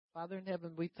Father in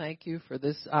heaven, we thank you for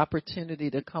this opportunity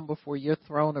to come before your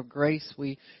throne of grace.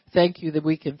 We thank you that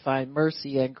we can find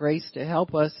mercy and grace to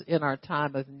help us in our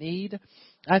time of need.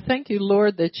 I thank you,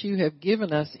 Lord, that you have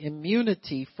given us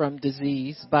immunity from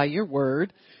disease by your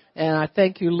word. And I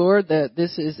thank you, Lord, that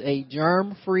this is a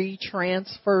germ-free,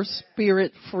 transfer,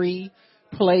 spirit-free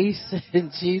place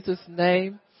in Jesus'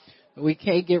 name. We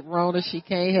can't get Rona. She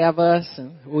can't have us.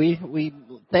 And we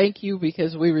thank you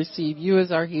because we receive you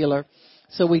as our healer.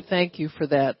 So we thank you for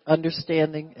that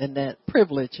understanding and that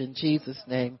privilege in Jesus'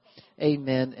 name.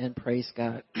 Amen and praise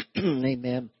God.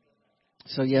 Amen.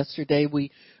 So yesterday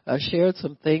we shared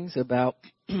some things about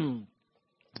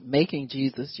making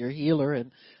Jesus your healer.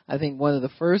 And I think one of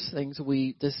the first things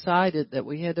we decided that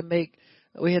we had to make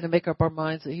up our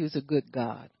minds that he was a good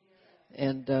God.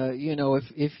 And,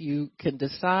 if you can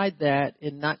decide that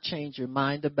and not change your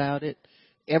mind about it,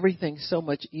 everything's so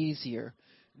much easier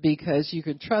because you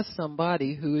can trust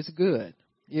somebody who is good.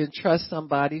 You can trust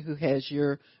somebody who has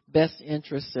your best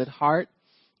interests at heart.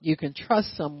 You can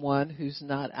trust someone who's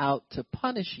not out to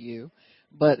punish you,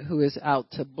 but who is out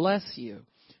to bless you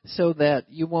so that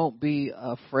you won't be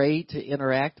afraid to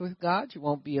interact with God. You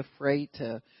won't be afraid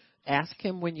to ask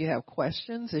him when you have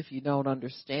questions if you don't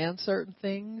understand certain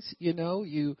things.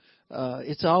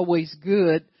 It's always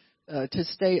good to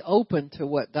stay open to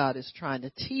what God is trying to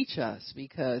teach us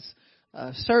because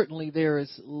certainly there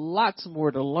is lots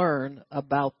more to learn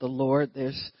about the Lord.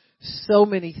 There's so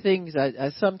many things.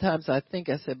 Sometimes I think,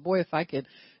 I said, boy, if I could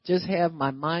just have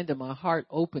my mind and my heart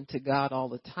open to God all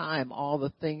the time, all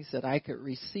the things that I could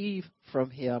receive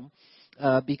from him,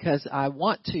 because I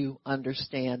want to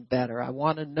understand better. I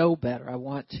want to know better. I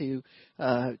want to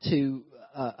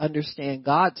understand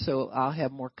God so I'll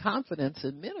have more confidence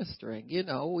in ministering.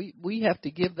 We have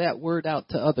to give that word out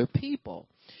to other people.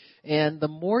 And the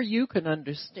more you can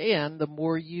understand, the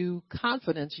more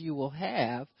confidence you will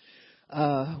have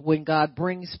when God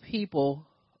brings people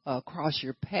across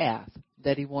your path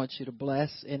that he wants you to bless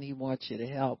and he wants you to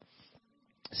help.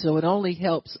 So it only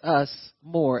helps us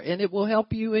more, and it will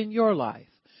help you in your life.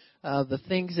 The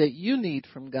things that you need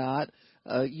from God,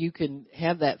 you can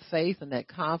have that faith and that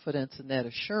confidence and that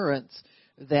assurance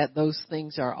that those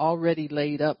things are already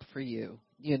laid up for you.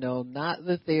 Not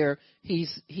that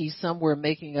he's somewhere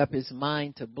making up his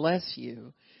mind to bless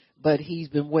you, but he's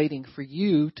been waiting for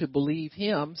you to believe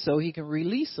him so he can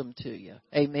release them to you.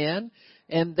 Amen.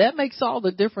 And that makes all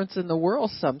the difference in the world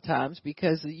sometimes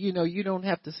because, you don't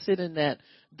have to sit in that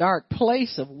dark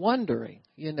place of wondering,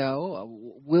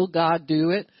 will God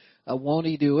do it? Won't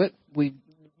he do it? We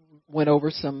went over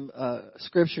some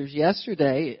scriptures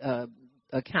yesterday,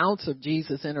 accounts of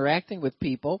Jesus interacting with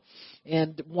people,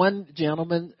 and one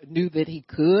gentleman knew that he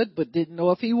could but didn't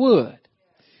know if he would.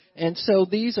 And so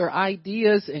these are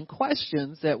ideas and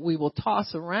questions that we will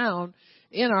toss around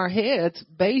in our heads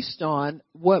based on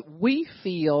what we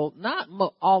feel, not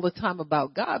all the time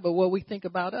about God, but what we think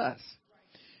about us.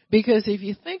 Because if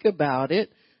you think about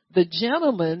it, the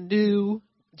gentleman knew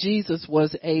Jesus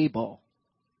was able.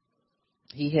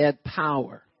 He had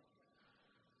power.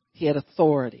 He had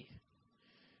authority.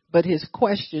 But his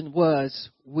question was,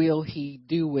 will he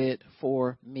do it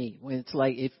for me? When it's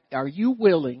like, are you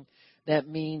willing? That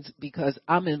means because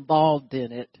I'm involved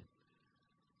in it.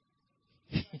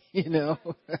 And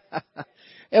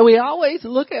we always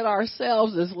look at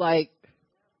ourselves as like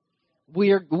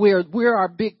we're our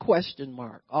big question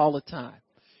mark all the time.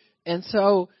 And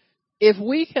so if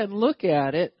we can look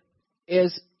at it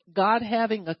as God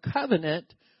having a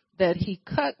covenant that he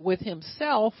cut with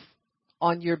himself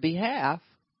on your behalf,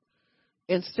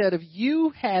 instead of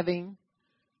you having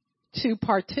to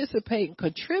participate and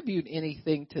contribute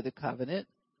anything to the covenant,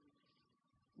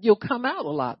 you'll come out a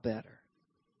lot better.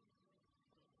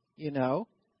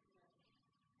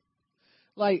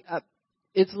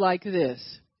 It's like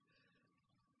this.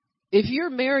 If you're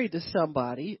married to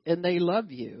somebody and they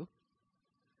love you,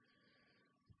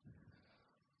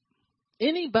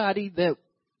 anybody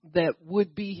that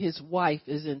would be his wife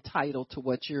is entitled to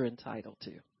what you're entitled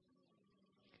to.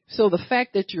 So the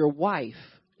fact that your wife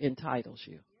entitles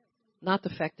you, not the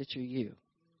fact that you're you.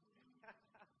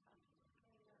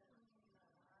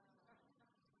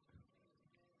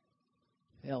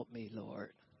 Help me,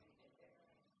 Lord.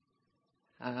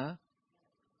 Huh?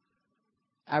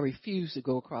 I refuse to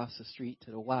go across the street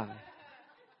to the Y.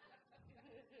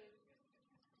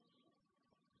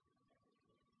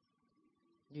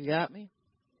 You got me?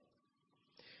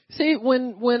 See,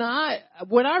 when I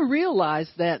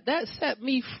realized that set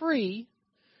me free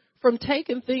from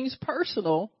taking things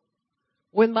personal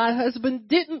when my husband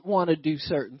didn't want to do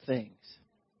certain things.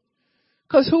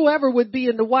 Because whoever would be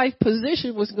in the wife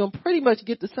position was going to pretty much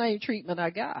get the same treatment I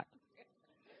got.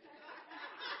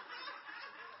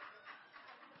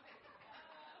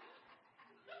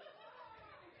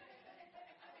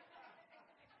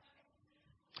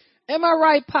 Am I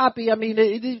right, Poppy? I mean,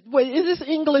 is this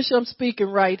English I'm speaking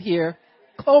right here?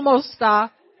 Como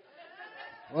esta?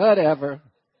 Whatever.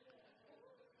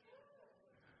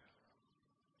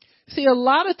 See, a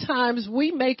lot of times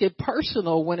we make it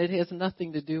personal when it has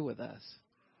nothing to do with us.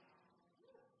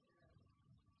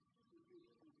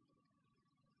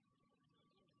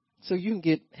 So you can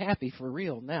get happy for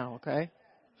real now, okay?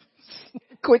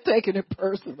 Quit taking it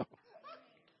personal.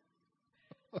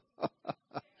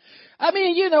 I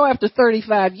mean, you know, after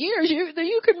 35 years,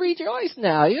 you can rejoice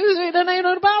now. You say that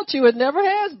ain't about you. It never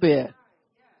has been.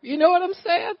 You know what I'm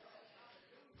saying?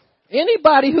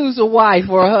 Anybody who's a wife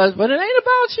or a husband, it ain't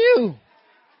about you.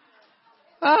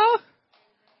 Huh?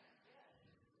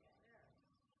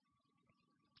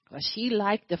 Well, she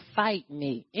liked to fight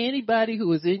me. Anybody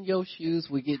who is in your shoes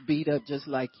would get beat up just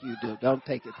like you do. Don't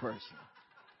take it personal.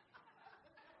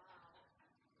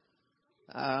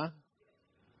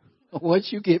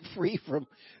 Once you get free from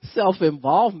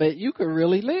self-involvement, you can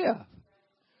really live.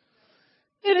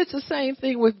 And it's the same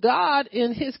thing with God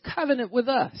in his covenant with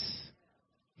us.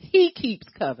 He keeps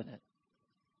covenant.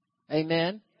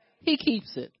 Amen. He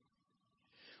keeps it.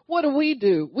 What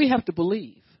do? We have to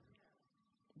believe.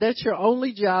 That's your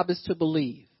only job, is to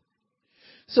believe.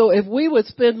 So if we would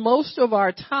spend most of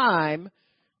our time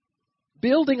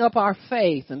building up our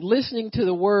faith and listening to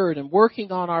the word and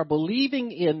working on our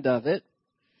believing end of it,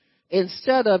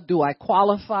 instead of, do I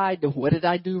qualify? What did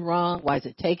I do wrong? Why is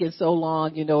it taking so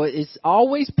long? You know, it's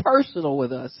always personal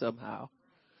with us somehow.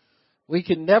 We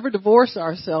can never divorce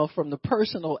ourselves from the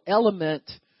personal element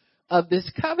of this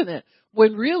covenant,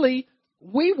 when really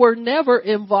we were never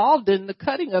involved in the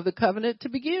cutting of the covenant to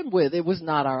begin with. It was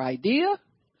not our idea.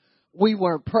 We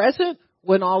weren't present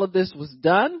when all of this was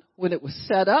done, when it was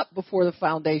set up before the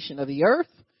foundation of the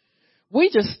earth. We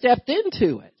just stepped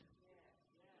into it,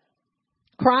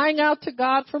 crying out to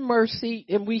God for mercy,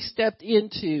 and we stepped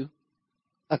into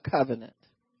a covenant.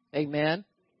 Amen.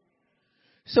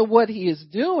 So what he is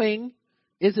doing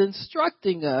is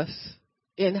instructing us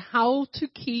in how to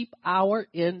keep our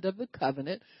end of the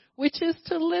covenant, which is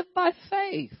to live by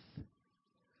faith.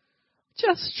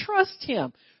 Just trust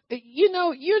him. You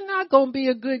know, you're not going to be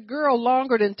a good girl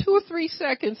longer than 2 or 3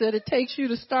 seconds that it takes you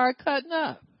to start cutting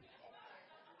up.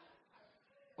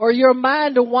 Or your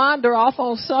mind to wander off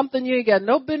on something you ain't got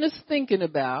no business thinking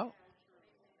about.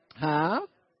 Huh?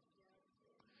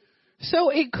 So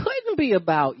it couldn't be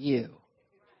about you.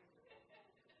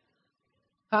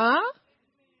 Huh?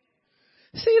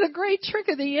 See, the great trick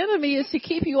of the enemy is to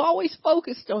keep you always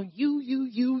focused on you.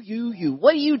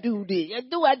 What do you do?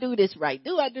 Do I do this right?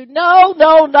 No,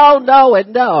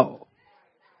 and no.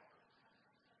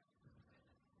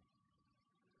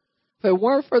 If it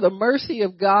weren't for the mercy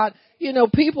of God, you know,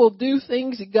 people do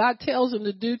things that God tells them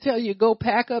to do. Tell you go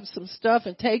pack up some stuff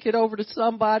and take it over to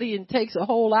somebody, and takes a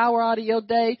whole hour out of your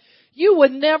day. You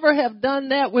would never have done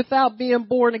that without being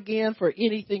born again for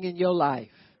anything in your life.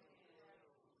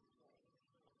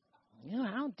 You know,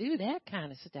 I don't do that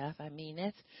kind of stuff. I mean,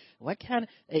 is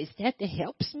that the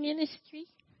Helps Ministry?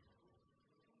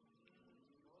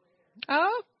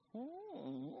 Oh,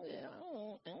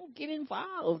 I don't get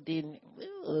involved in it.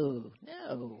 Ooh,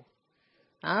 no.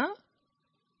 Huh?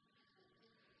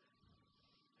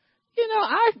 You know,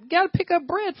 I got to pick up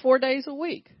bread 4 days a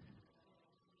week.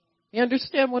 You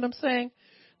understand what I'm saying?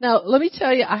 Now, let me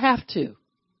tell you, I have to.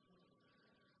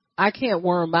 I can't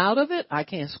worm out of it. I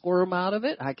can't squirm out of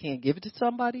it. I can't give it to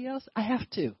somebody else. I have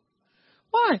to.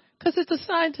 Why? Because it's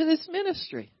assigned to this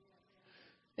ministry.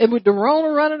 And with the Rona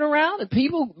running around and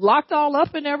people locked all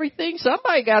up and everything,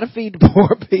 somebody got to feed the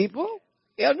poor people.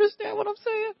 You understand what I'm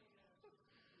saying?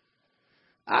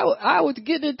 I was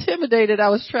getting intimidated. I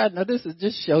was trying. Now, this is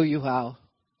just show you how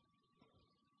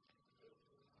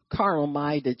carnal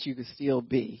minded you can still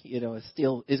be. You know,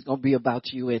 it's going to be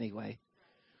about you anyway.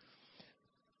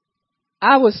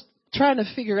 I was trying to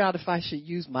figure out if I should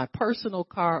use my personal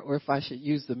car or if I should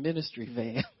use the ministry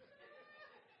van.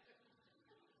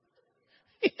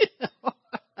 You know,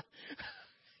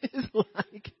 it's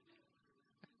like,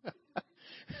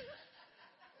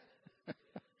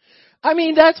 I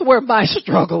mean, that's where my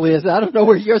struggle is. I don't know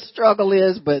where your struggle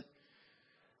is, but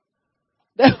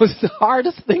that was the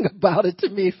hardest thing about it to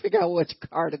me, figure out which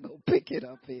car to go pick it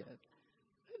up in. Isn't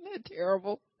that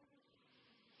terrible?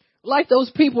 Like those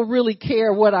people really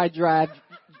care what I drive,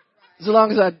 as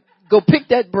long as I go pick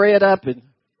that bread up and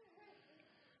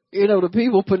You know, the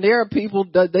people, Panera people,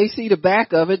 they see the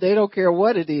back of it. They don't care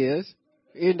what it is,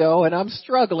 you know, and I'm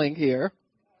struggling here.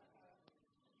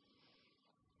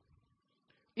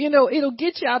 You know, it'll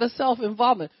get you out of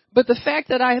self-involvement. But the fact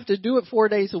that I have to do it 4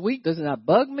 days a week does not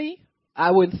bug me.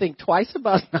 I wouldn't think twice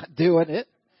about not doing it.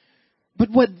 But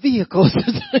what vehicles?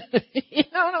 You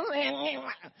know what I'm saying?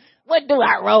 What do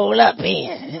I roll up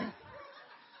in?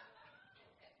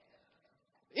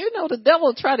 You know, the devil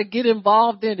will try to get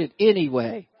involved in it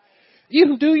anyway. You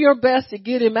can do your best to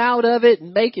get him out of it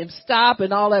and make him stop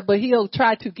and all that, but he'll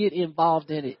try to get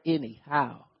involved in it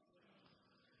anyhow.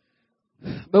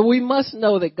 But we must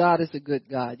know that God is a good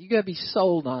God. You gotta be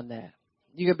sold on that.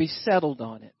 You gotta be settled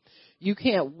on it. You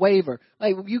can't waver.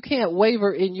 Like, you can't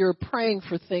waver in your praying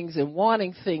for things and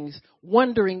wanting things,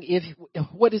 wondering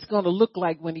what it's gonna look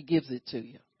like when he gives it to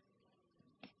you.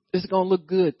 It's gonna look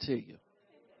good to you.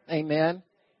 Amen.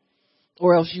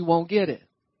 Or else you won't get it.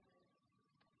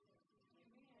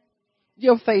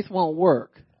 Your faith won't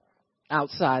work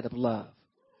outside of love.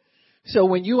 So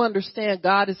when you understand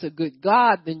God is a good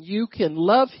God, then you can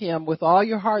love him with all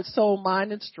your heart, soul,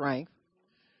 mind, and strength.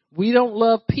 We don't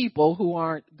love people who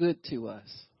aren't good to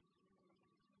us.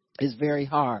 It's very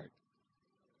hard.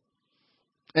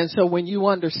 And so when you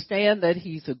understand that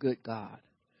he's a good God,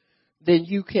 then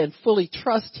you can fully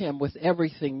trust him with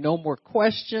everything. No more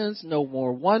questions, no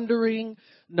more wondering,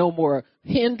 no more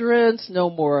hindrance, no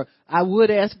more, I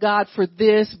would ask God for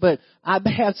this, but I've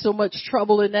had so much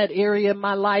trouble in that area of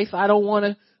my life. I don't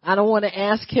want to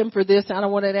ask him for this. I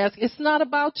don't want to ask. It's not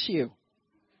about you.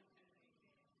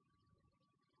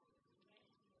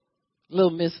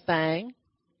 Little Miss Thang.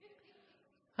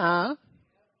 Huh?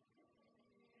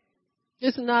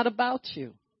 It's not about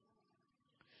you.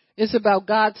 It's about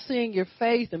God seeing your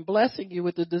faith and blessing you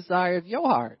with the desire of your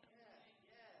heart.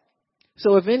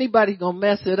 So if anybody's going to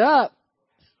mess it up,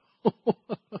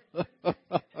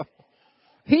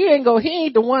 he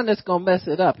ain't the one that's going to mess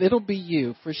it up. It'll be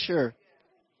you for sure.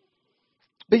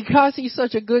 Because he's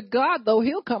such a good God, though,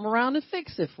 he'll come around and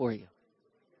fix it for you.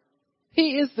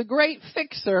 He is the great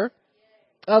fixer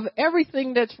of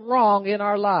everything that's wrong in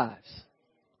our lives.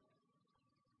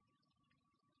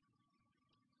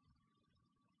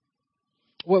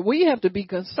 What we have to be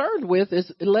concerned with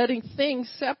is letting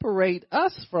things separate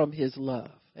us from his love.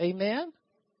 Amen?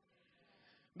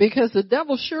 Because the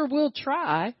devil sure will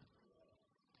try.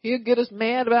 He'll get us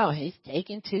mad about, he's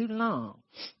taking too long.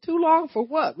 Too long for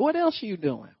what? What else are you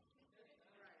doing?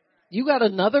 You got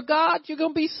another God you're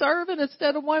going to be serving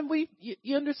instead of one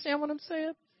you understand what I'm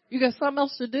saying? You got something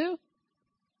else to do?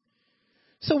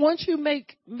 So once you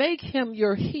make him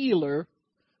your healer,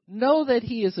 know that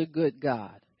he is a good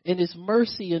God. And his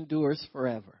mercy endures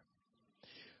forever.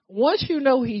 Once you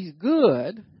know he's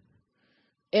good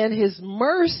and his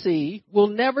mercy will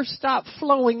never stop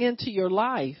flowing into your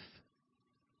life,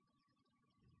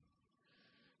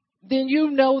 then you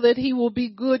know that he will be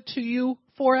good to you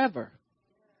forever.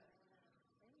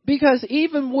 Because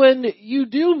even when you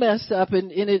do mess up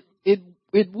and it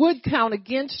would count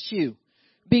against you,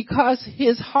 because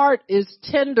his heart is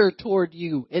tender toward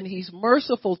you and he's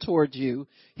merciful toward you,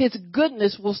 his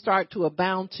goodness will start to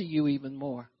abound to you even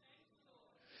more.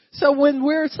 So when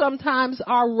we're sometimes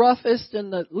our roughest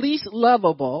and the least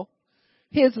lovable,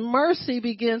 his mercy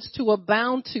begins to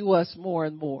abound to us more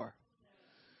and more.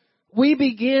 We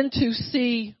begin to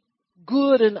see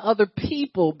good in other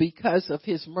people because of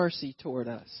his mercy toward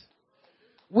us.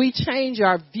 We change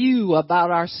our view about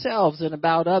ourselves and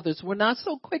about others. We're not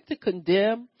so quick to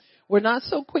condemn. We're not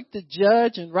so quick to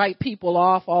judge and write people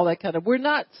off, all that kind of.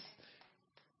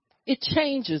 It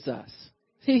changes us.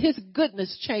 See, his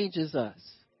goodness changes us.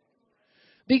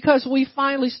 Because we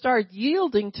finally start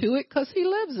yielding to it because he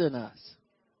lives in us.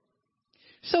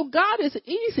 So God is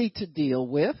easy to deal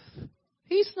with.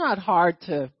 He's not hard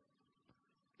to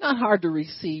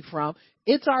receive from.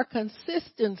 It's our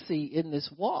consistency in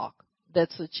this walk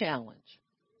that's a challenge.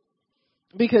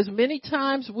 Because many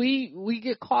times we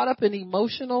get caught up in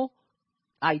emotional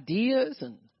ideas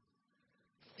and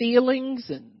feelings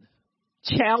and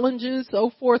challenges,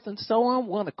 so forth and so on.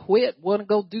 Want to quit, want to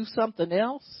go do something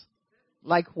else.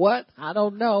 Like what? I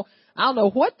don't know. I don't know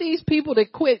what these people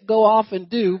that quit go off and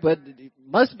do, but it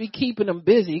must be keeping them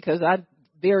busy because I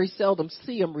very seldom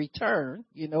see them return.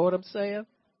 You know what I'm saying?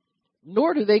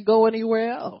 Nor do they go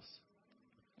anywhere else.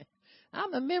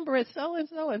 I'm a member at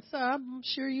so-and-so, and so I'm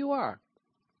sure you are.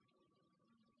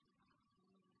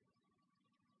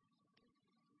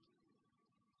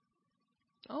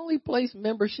 The only place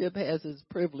membership has its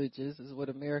privileges is with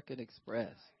American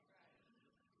Express.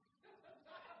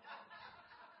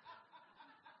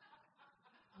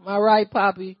 Am I right,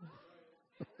 Poppy?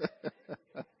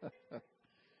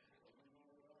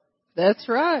 That's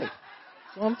right.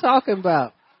 That's what I'm talking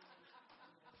about.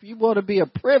 If you want to be a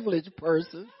privileged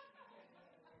person,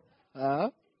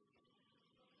 but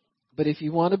if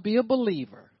you want to be a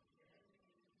believer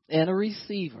and a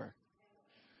receiver,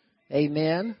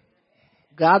 amen,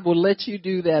 God will let you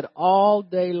do that all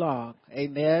day long.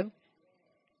 Amen.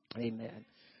 Amen.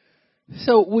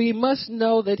 So we must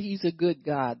know that He's a good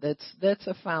God. That's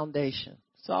a foundation.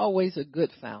 It's always a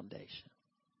good foundation.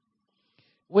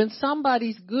 When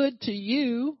somebody's good to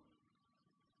you,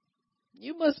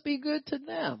 you must be good to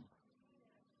them.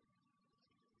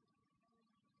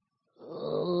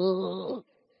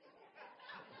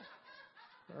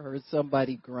 I heard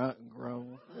somebody grunt and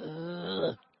groan.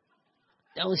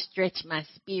 Don't stretch my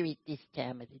spirit this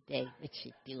time of the day. What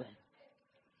you doing?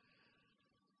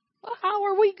 Well, how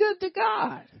are we good to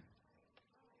God?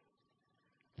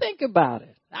 Think about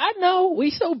it. I know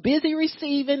we so busy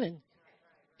receiving and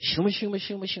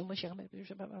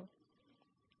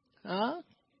huh?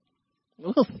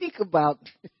 Well, think about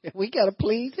we got to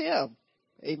please Him.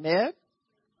 Amen.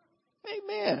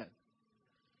 Amen.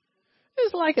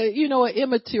 It's like an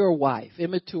immature wife,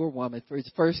 immature woman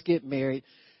first get married.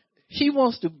 She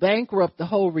wants to bankrupt the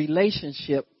whole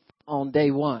relationship on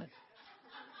day one.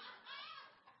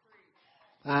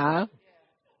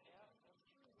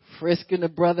 Frisking the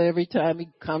brother every time he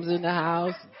comes in the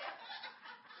house.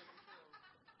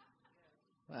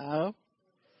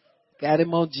 Got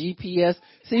him on GPS.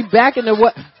 See, back in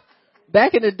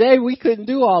the day, we couldn't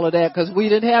do all of that because we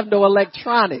didn't have no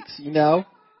electronics,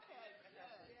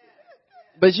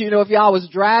 But if y'all was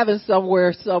driving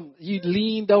somewhere, you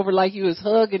leaned over like you was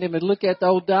hugging him and look at the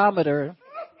odometer.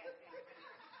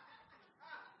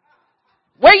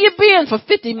 Where you been for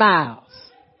 50 miles?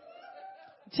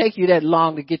 Take you that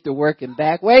long to get to work and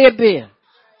back. Where you been?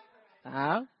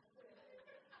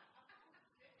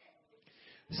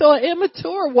 So an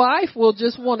immature wife will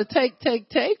just want to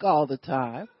take all the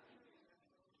time.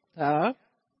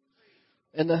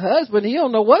 And the husband, he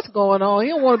don't know what's going on. He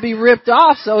don't want to be ripped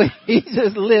off, so he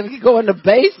go in the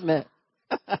basement.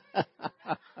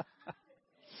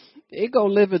 He go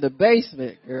live in the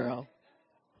basement, girl.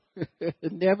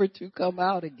 Never to come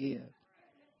out again.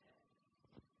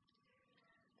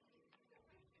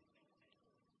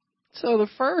 So the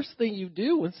first thing you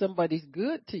do when somebody's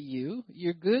good to you,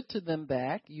 you're good to them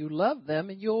back, you love them,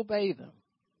 and you obey them.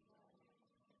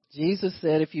 Jesus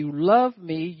said, if you love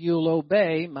me, you'll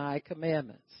obey my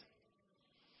commandments.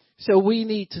 So we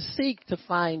need to seek to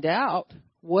find out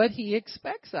what He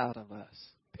expects out of us,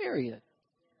 period.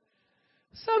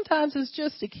 Sometimes it's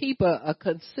just to keep a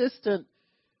consistent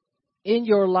in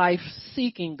your life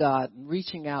seeking God and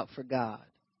reaching out for God.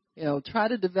 Try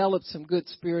to develop some good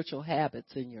spiritual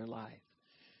habits in your life.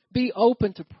 Be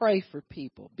open to pray for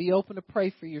people. Be open to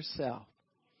pray for yourself.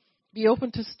 Be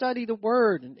open to study the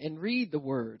Word and read the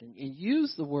Word and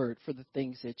use the Word for the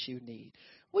things that you need.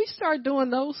 We start doing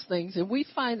those things and we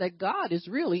find that God is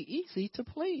really easy to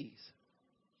please.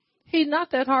 He's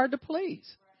not that hard to please.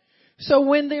 So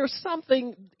when there's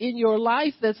something in your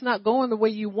life that's not going the way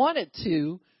you want it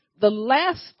to, the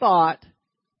last thought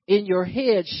in your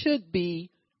head should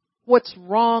be, what's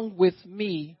wrong with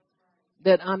me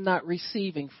that I'm not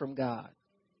receiving from God?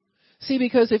 See,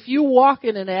 because if you walk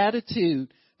in an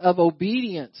attitude of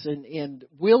obedience and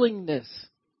willingness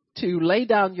to lay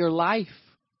down your life,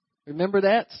 remember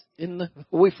that when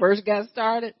we first got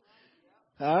started?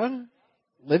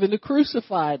 Living the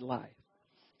crucified life.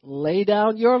 Lay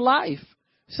down your life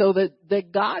so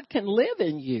that God can live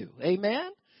in you.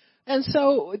 Amen? And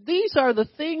so these are the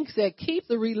things that keep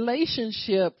the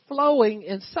relationship flowing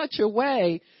in such a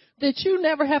way that you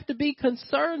never have to be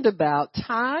concerned about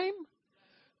time,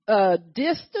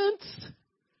 distance,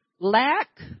 lack,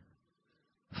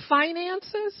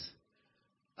 finances,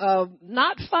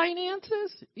 not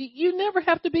finances. You never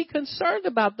have to be concerned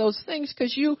about those things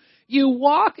because you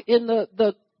walk in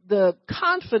the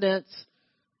confidence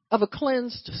of a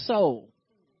cleansed soul.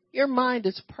 Your mind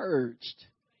is purged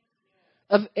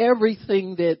of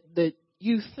everything that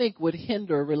you think would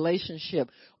hinder a relationship.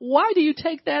 Why do you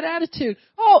take that attitude?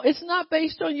 Oh, it's not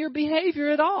based on your behavior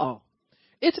at all.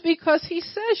 It's because He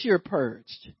says you're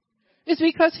purged. It's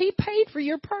because He paid for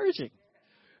your purging.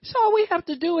 So all we have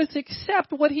to do is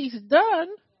accept what He's done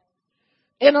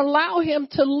and allow Him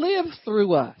to live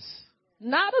through us.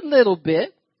 Not a little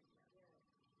bit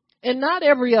and not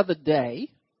every other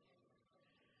day,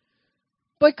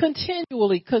 but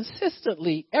continually,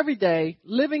 consistently, every day,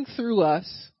 living through us.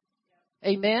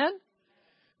 Amen?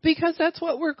 Because that's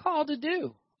what we're called to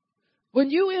do. When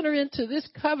you enter into this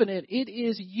covenant, it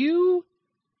is you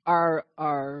are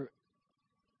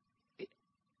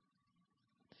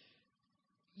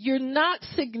you're not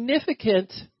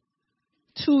significant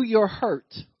to your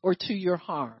hurt or to your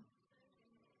harm.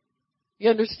 You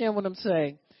understand what I'm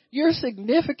saying? Your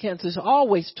significance is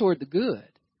always toward the good.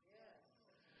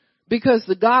 Because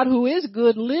the God who is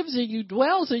good lives in you,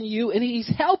 dwells in you, and he's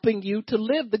helping you to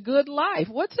live the good life.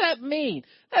 What's that mean?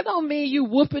 That don't mean you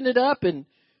whooping it up and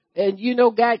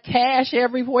got cash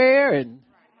everywhere and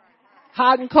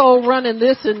hot and cold running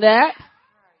this and that.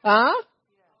 Huh?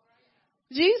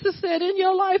 Jesus said in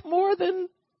your life more than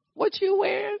what you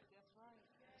wear.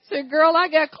 Said, girl, I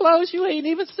got clothes you ain't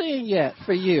even seen yet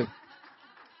for you.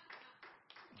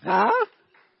 Huh?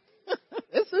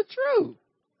 It's the truth.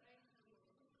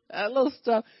 That little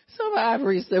stuff.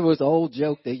 Somebody said it was an old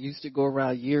joke that used to go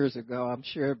around years ago. I'm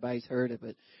sure everybody's heard of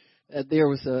it. There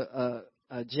was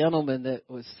a gentleman that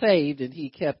was saved, and he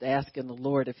kept asking the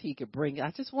Lord if he could bring.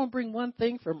 I just want to bring one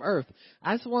thing from earth.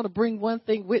 I just want to bring one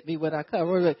thing with me when I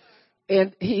come.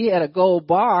 And he had a gold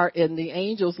bar, and the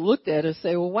angels looked at it and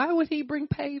said, well, why would he bring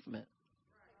pavement?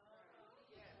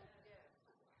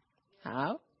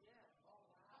 How?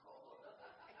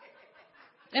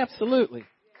 Absolutely.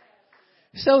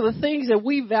 So the things that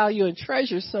we value and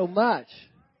treasure so much,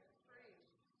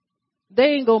 they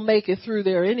ain't going to make it through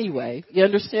there anyway. You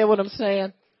understand what I'm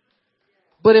saying?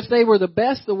 But if they were the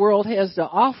best the world has to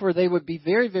offer, they would be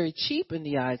very, very cheap in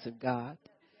the eyes of God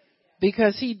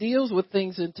because he deals with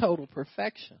things in total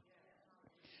perfection.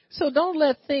 So don't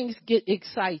let things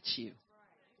excite you.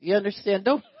 You understand?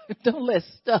 Don't let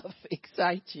stuff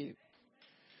excite you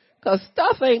because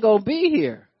stuff ain't going to be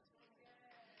here.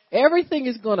 Everything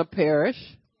is going to perish.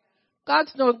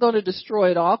 God's not going to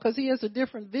destroy it all because he has a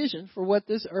different vision for what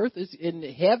this earth is in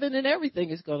heaven and everything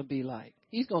is going to be like.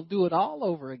 He's going to do it all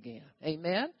over again.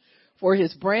 Amen. For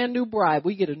his brand new bride.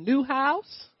 We get a new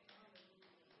house.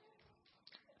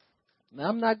 Now,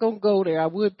 I'm not going to go there. I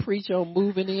would preach on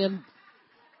moving in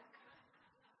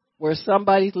where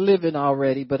somebody's living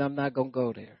already, but I'm not going to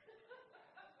go there.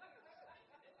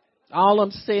 All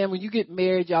I'm saying, when you get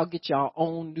married, y'all get your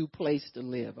own new place to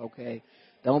live, okay?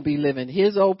 Don't be living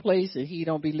his old place and he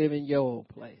don't be living your old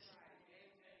place.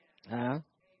 Huh?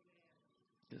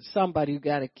 Somebody who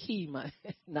got a key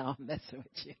no, I'm messing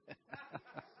with you.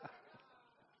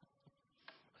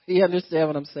 You understand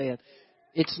what I'm saying?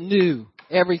 It's new.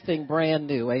 Everything brand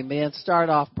new. Amen. Start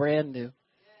off brand new.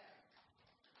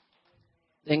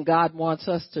 And God wants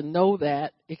us to know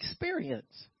that experience.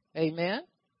 Amen.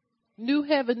 New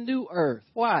heaven, new earth.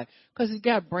 Why? Because he's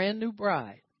got a brand new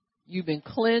bride. You've been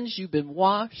cleansed. You've been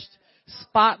washed.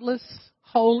 Spotless.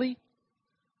 Holy.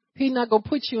 He's not going to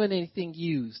put you in anything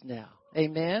used now.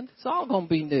 Amen. It's all going to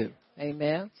be new.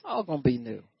 Amen. It's all going to be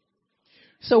new.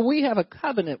 So we have a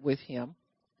covenant with him,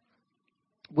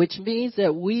 which means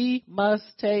that we must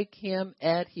take him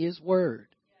at his word.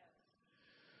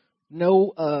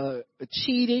 No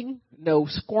cheating. No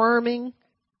squirming.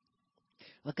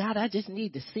 Well, God, I just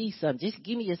need to see something. Just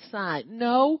give me a sign.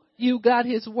 No, you got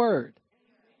his word.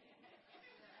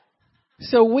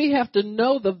 So we have to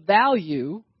know the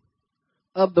value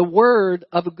of the word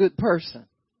of a good person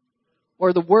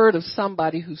or the word of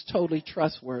somebody who's totally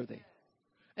trustworthy.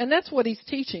 And that's what he's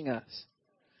teaching us,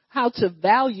 how to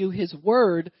value his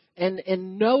word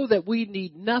and know that we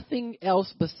need nothing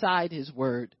else beside his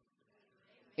word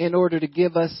in order to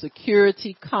give us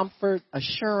security, comfort,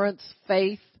 assurance,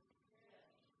 faith.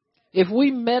 If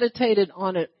we meditate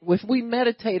on it,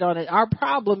 our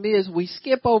problem is we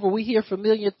skip over, we hear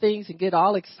familiar things and get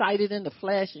all excited in the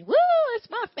flesh and, woo, it's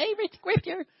my favorite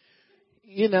scripture,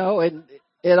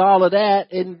 and all of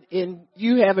that. And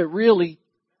you haven't really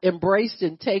embraced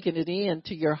and taken it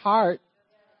into your heart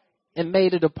and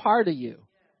made it a part of you.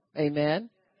 Amen.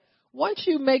 Once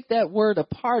you make that word a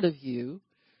part of you,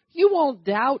 you won't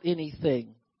doubt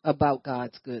anything about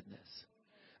God's goodness.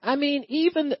 I mean,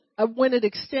 even when it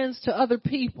extends to other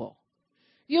people,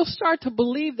 you'll start to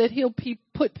believe that he'll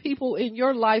put people in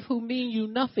your life who mean you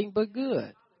nothing but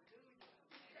good.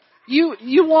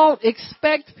 You won't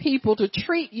expect people to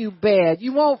treat you bad.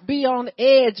 You won't be on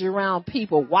edge around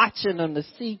people watching them to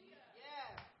see.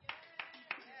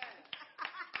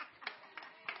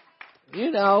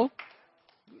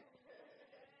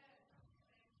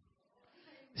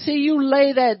 See, you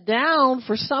lay that down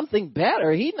for something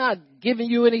better. He's not giving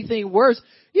you anything worse.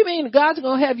 You mean God's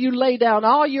going to have you lay down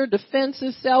all your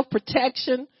defenses,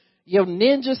 self-protection, your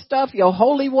ninja stuff, your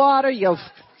holy water, your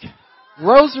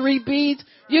rosary beads.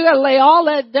 You got to lay all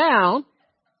that down.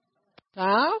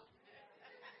 Huh?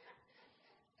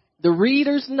 The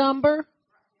reader's number.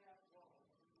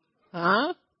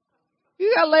 Huh?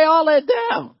 You got to lay all that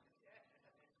down.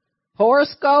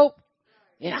 Horoscope.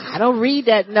 I don't read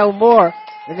that no more.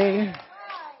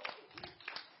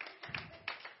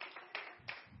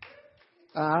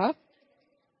 Uh-huh.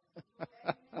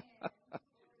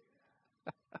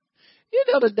 You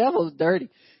know the devil's dirty.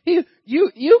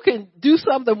 You can do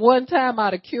something one time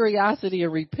out of curiosity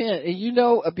and repent, and you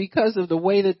know because of the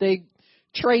way that they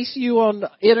trace you on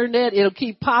the internet, it'll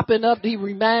keep popping up to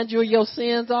remind you of your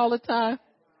sins all the time.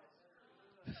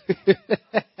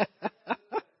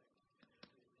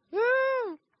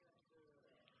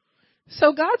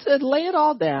 So God said, lay it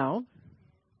all down.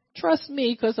 Trust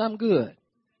me because I'm good.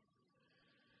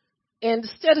 And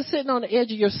instead of sitting on the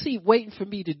edge of your seat waiting for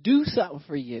me to do something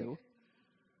for you,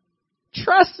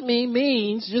 trust me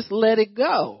means just let it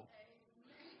go.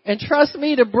 And trust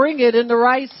me to bring it in the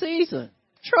right season.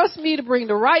 Trust me to bring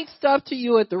the right stuff to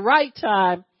you at the right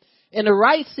time, in the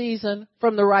right season,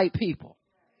 from the right people.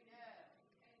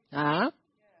 God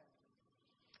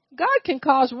can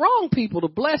cause wrong people to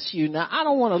bless you. Now, I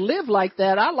don't want to live like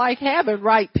that. I like having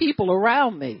right people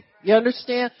around me. You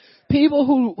understand?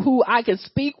 People who I can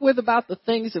speak with about the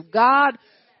things of God.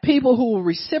 People who will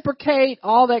reciprocate,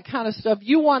 all that kind of stuff.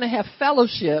 You want to have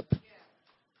fellowship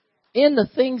in the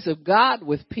things of God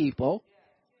with people.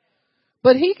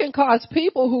 But he can cause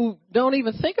people who don't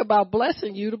even think about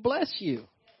blessing you to bless you.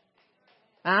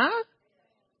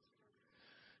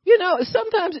 You know,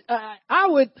 sometimes I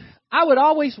would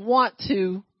always want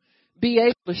to be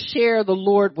able to share the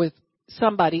Lord with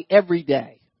somebody every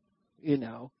day, you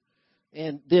know,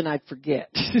 and then I'd forget.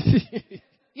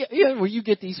 Where you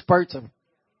get these spurts of.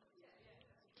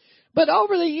 But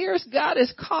over the years, God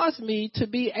has caused me to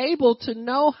be able to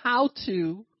know how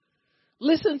to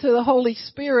listen to the Holy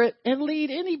Spirit and lead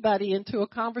anybody into a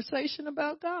conversation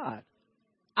about God.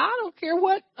 I don't care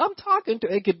what I'm talking to.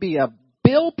 It could be a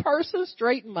bill person,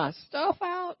 straighten my stuff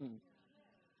out. And,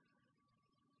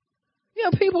 you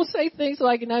know, people say things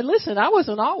like, now listen, I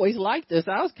wasn't always like this.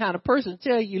 I was the kind of person to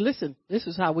tell you, listen, this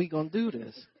is how we going to do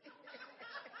this.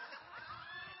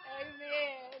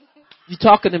 Amen. You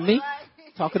talking to me?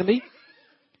 Talking to me?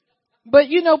 But,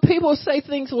 you know, people say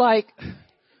things like,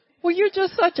 well, you're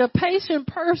just such a patient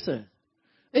person.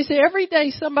 They say every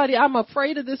day I'm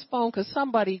afraid of this phone because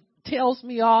somebody tells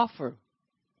me off or,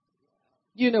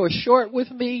 you know, is short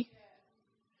with me.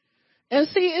 And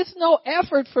see, it's no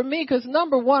effort for me because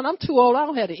number one, I'm too old. I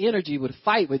don't have the energy to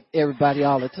fight with everybody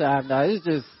all the time. Now, it's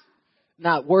just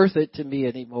not worth it to me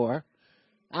anymore.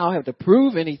 I don't have to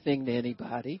prove anything to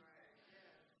anybody.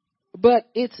 But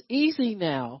it's easy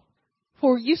now.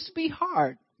 For it used to be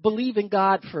hard believing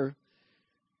God for,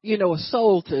 you know, a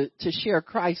soul to share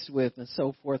Christ with and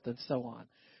so forth and so on.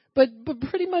 But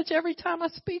pretty much every time I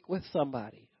speak with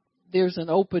somebody, there's an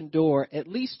open door at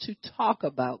least to talk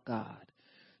about God,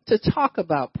 to talk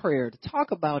about prayer, to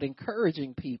talk about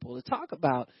encouraging people, to talk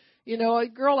about, you know,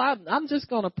 girl, I'm just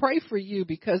going to pray for you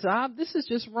because this is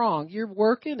just wrong. You're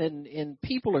working and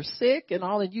people are sick and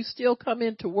all, and you still come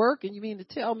into work and you mean to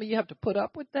tell me you have to put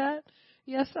up with that?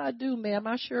 Yes, I do, ma'am.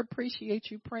 I sure appreciate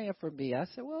you praying for me. I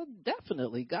said, well,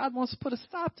 definitely. God wants to put a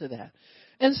stop to that.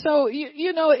 And so,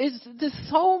 you know, it's just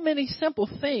so many simple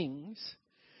things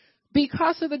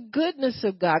because of the goodness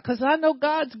of God, because I know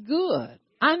God's good.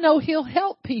 I know he'll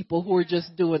help people who are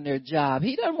just doing their job.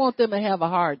 He doesn't want them to have a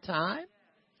hard time.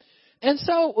 And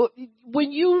so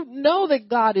when you know that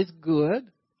God is good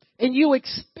and you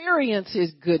experience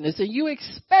his goodness and you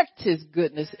expect his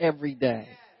goodness every day,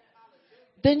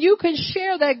 then you can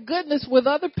share that goodness with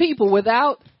other people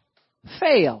without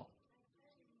fail.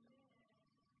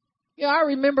 You know, I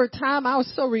remember a time I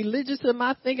was so religious in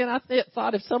my thinking, I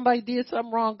thought if somebody did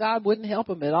something wrong, God wouldn't help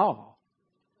them at all.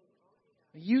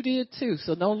 You did too,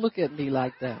 so don't look at me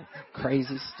like that.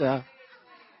 Crazy stuff.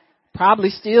 Probably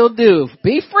still do.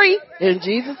 Be free in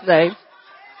Jesus' name.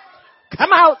 Come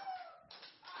out.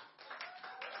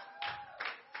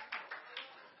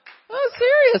 Oh,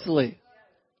 seriously.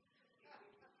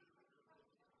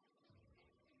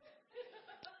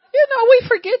 You know, we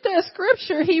forget that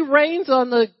scripture. He reigns on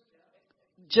the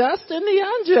just and the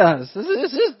unjust.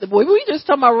 We just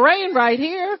talking about rain right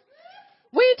here.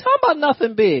 We ain't talking about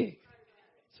nothing big.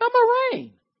 Talking about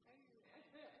rain.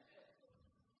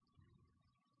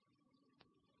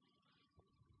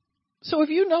 So if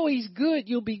you know he's good,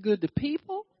 you'll be good to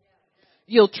people.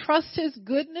 You'll trust his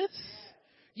goodness.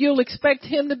 You'll expect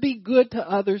him to be good to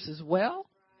others as well.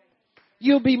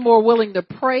 You'll be more willing to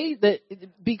pray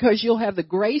because you'll have the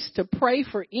grace to pray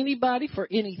for anybody, for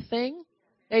anything.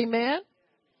 Amen.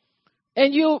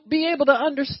 And you'll be able to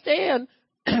understand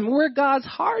where God's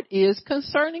heart is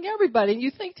concerning everybody. And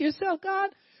you think to yourself, God,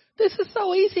 this is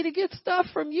so easy to get stuff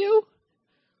from you.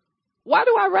 Why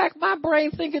do I rack my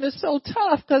brain thinking it's so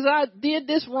tough because I did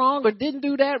this wrong or didn't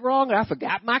do that wrong or I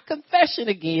forgot my confession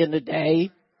again today?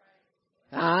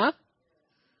 Huh?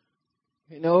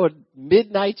 You know, at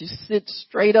midnight you sit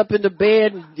straight up in the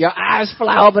bed and your eyes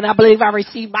fly open. I believe I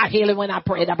received my healing when I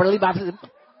prayed. I believe I...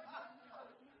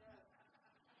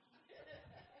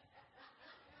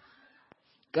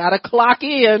 Gotta clock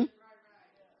in.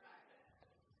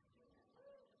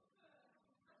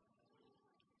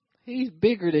 He's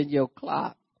bigger than your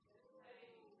clock.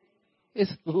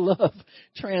 His love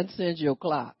transcends your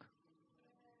clock.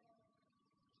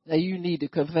 Now you need to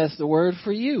confess the word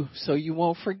for you so you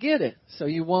won't forget it. So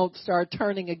you won't start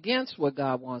turning against what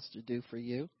God wants to do for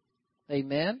you.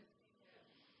 Amen.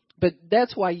 But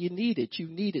that's why you need it. You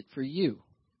need it for you.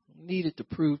 You need it to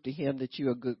prove to him that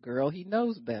you're a good girl. He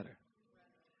knows better.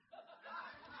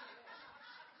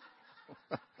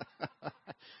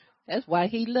 That's why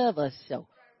he loves us so.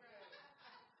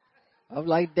 I'm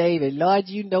like David, Lord,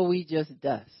 you know we just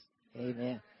dust.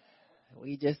 Amen.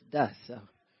 We just dust. So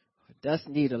dust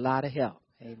need a lot of help.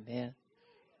 Amen.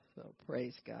 So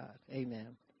praise God.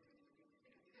 Amen.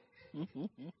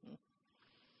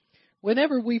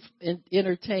 Whenever we've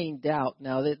entertained doubt,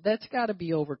 now that's got to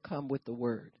be overcome with the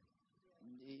word.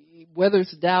 Whether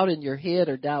it's doubt in your head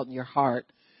or doubt in your heart,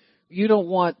 you don't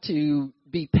want to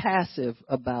be passive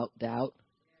about doubt.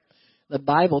 The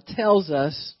Bible tells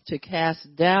us to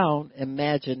cast down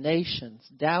imaginations.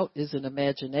 Doubt is an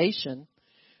imagination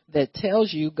that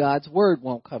tells you God's word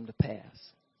won't come to pass.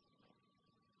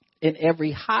 In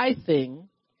every high thing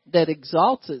that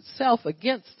exalts itself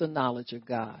against the knowledge of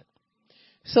God.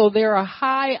 So there are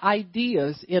high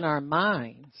ideas in our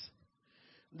minds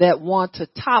that want to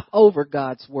top over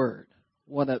God's word,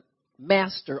 want to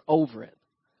master over it,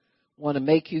 want to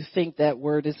make you think that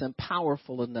word isn't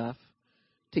powerful enough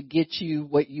to get you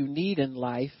what you need in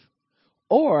life,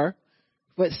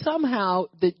 but somehow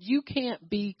that you can't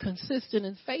be consistent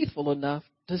and faithful enough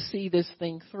to see this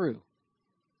thing through.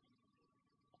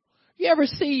 You ever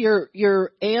see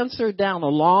your answer down a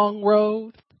long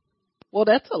road? Well,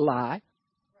 that's a lie.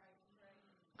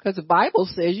 Because the Bible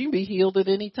says you can be healed at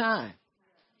any time.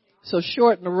 So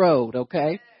shorten the road,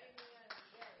 okay?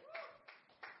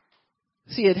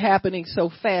 See it happening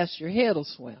so fast your head will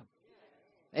swim.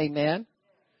 Amen.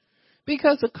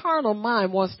 Because the carnal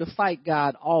mind wants to fight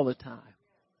God all the time.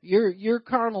 Your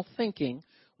carnal thinking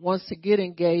wants to get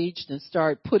engaged and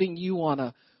start putting you on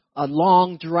a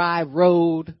long dry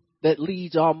road that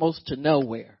leads almost to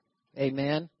nowhere.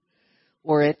 Amen.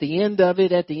 Or at the end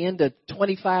of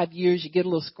 25 years, you get a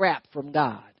little scrap from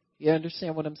God. You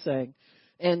understand what I'm saying?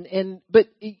 But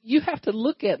you have to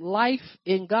look at life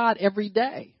in God every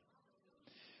day.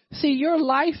 See, your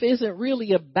life isn't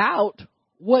really about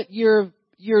what you're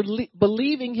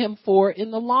believing him for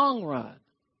in the long run.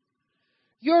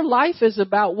 Your life is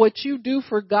about what you do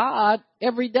for God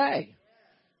every day.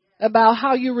 About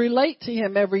how you relate to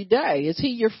him every day. Is he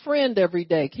your friend every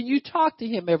day? Can you talk to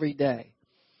him every day?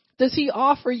 Does he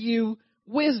offer you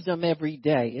wisdom every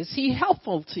day? Is he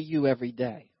helpful to you every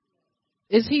day?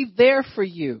 Is he there for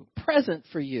you, present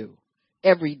for you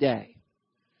every day?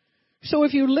 So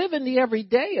if you live in the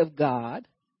everyday of God,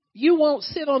 you won't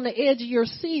sit on the edge of your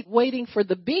seat waiting for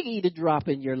the biggie to drop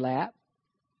in your lap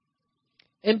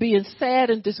and being sad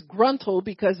and disgruntled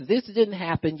because this didn't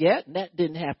happen yet and that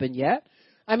didn't happen yet.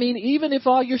 I mean, even if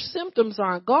all your symptoms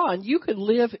aren't gone, you can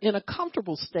live in a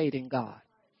comfortable state in God.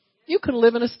 You can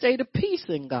live in a state of peace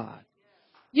in God.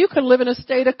 You can live in a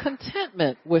state of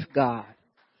contentment with God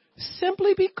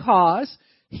simply because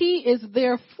he is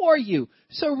there for you.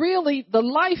 So really, the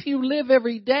life you live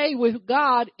every day with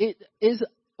God, it is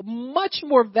much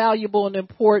more valuable and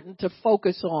important to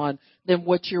focus on than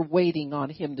what you're waiting on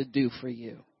him to do for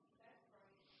you.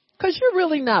 Because you're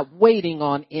really not waiting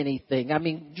on anything. I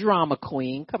mean, drama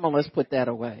queen. Come on, let's put that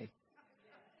away.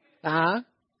 Here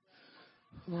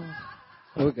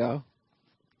we go.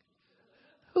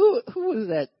 Who was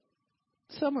that?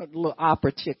 Some little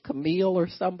opera chick, Camille or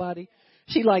somebody.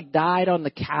 She like died on the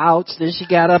couch. Then she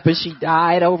got up and she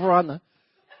died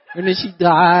and then she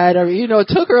died. Or, it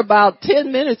took her about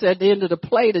 10 minutes at the end of the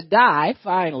play to die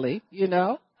finally,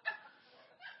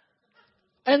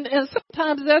 And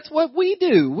sometimes that's what we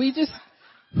do. We just,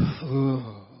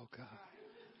 oh God.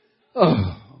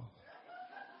 Oh.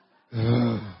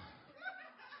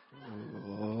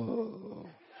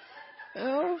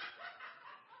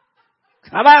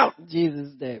 Come out in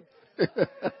Jesus' name.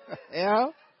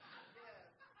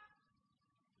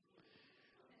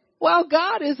 Well,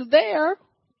 God is there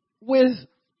with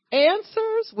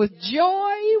answers, with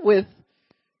joy, with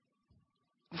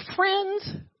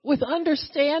friends, with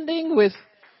understanding, with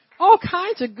all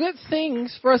kinds of good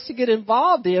things for us to get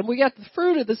involved in. We got the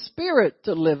fruit of the Spirit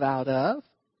to live out of.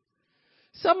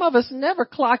 Some of us never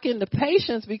clock into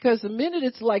patience because the minute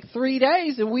it's like 3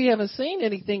 days and we haven't seen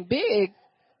anything big.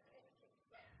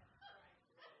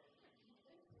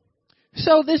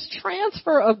 So this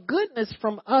transfer of goodness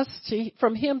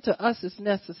from him to us is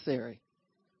necessary.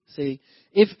 See,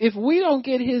 if we don't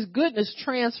get his goodness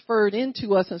transferred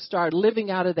into us and start living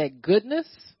out of that goodness,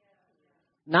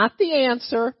 not the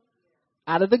answer,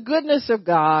 out of the goodness of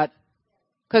God,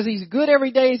 because he's good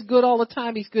every day, he's good all the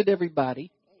time, he's good to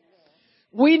everybody.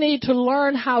 We need to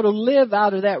learn how to live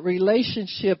out of that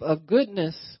relationship of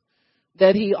goodness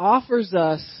that he offers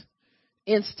us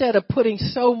instead of putting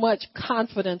so much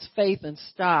confidence, faith, and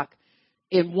stock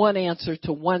in one answer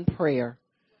to one prayer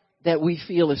that we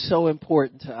feel is so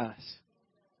important to us.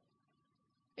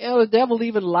 You know, the devil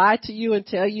even lie to you and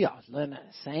tell you, oh, the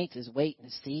saints is waiting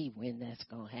to see when that's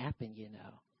going to happen, you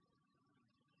know.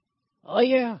 Oh,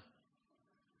 yeah.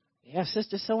 Yeah,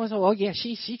 sister so-and-so, oh, yeah,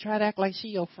 she tried to act like she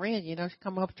your friend, you know. She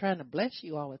come up trying to bless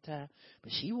you all the time.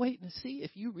 But she waiting to see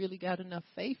if you really got enough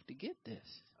faith to get this.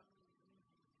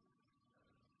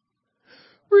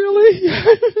 Really?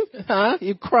 Huh?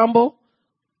 You crumble?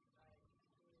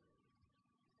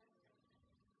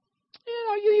 You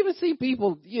know, you even see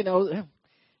people, you know,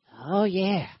 oh,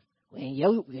 yeah, when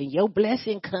your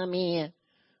blessing come in,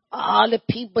 all the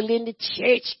people in the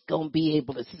church going to be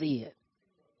able to see it.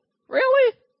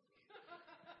 Really?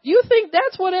 You think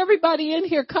that's what everybody in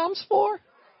here comes for?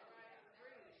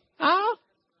 Huh?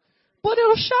 But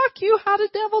it'll shock you how the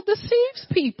devil deceives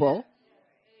people.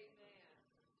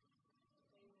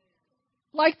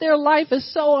 Like their life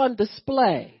is so on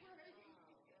display.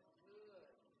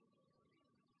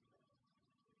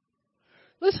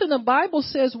 Listen, the Bible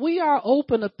says we are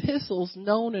open epistles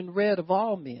known and read of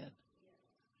all men.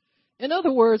 In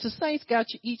other words, the saints got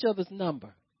each other's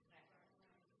number.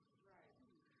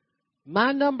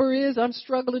 My number is I'm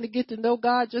struggling to get to know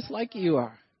God just like you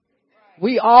are.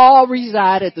 We all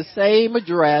reside at the same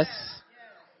address.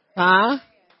 Huh?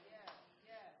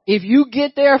 If you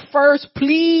get there first,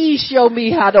 please show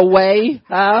me how to way.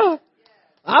 Huh?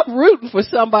 I'm rooting for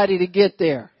somebody to get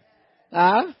there.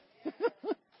 Huh?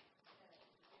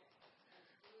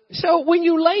 So when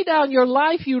you lay down your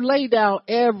life, you lay down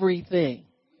everything.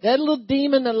 That little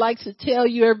demon that likes to tell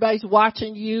you everybody's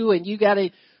watching you and you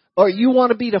gotta, or you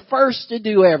want to be the first to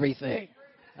do everything.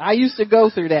 I used to go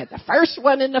through that. The first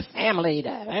one in the family.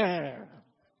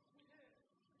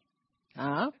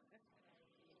 Huh?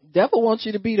 Devil wants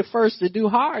you to be the first to do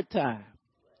hard time.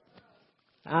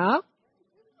 Huh?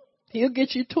 He'll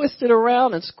get you twisted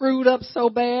around and screwed up so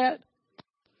bad.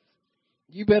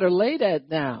 You better lay that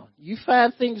down. You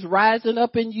find things rising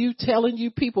up in you, telling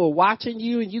you people are watching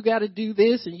you and you got to do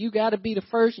this and you got to be the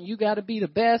first and you got to be the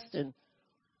best. And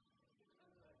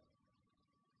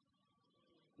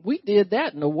we did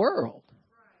that in the world.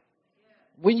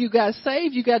 When you got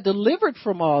saved, you got delivered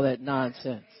from all that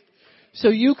nonsense. So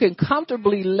you can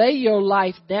comfortably lay your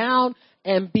life down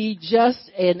and be just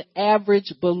an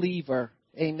average believer.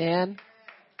 Amen.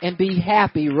 And be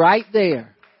happy right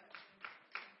there.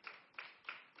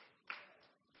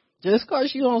 Just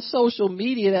because you're on social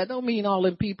media, that don't mean all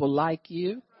them people like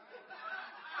you.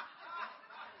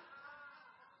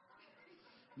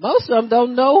 Most of them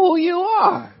don't know who you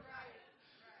are.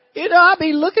 You know, I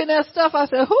be looking at stuff. I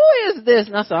said, who is this?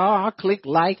 And I said, oh, I'll click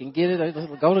like and get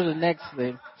it. Go to the next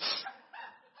thing.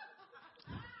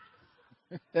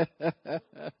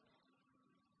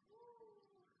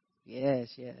 Yes,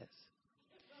 yes.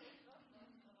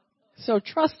 So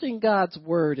trusting God's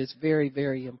word is very,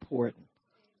 very important.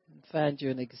 I'll find you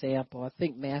an example. I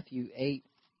think Matthew 8.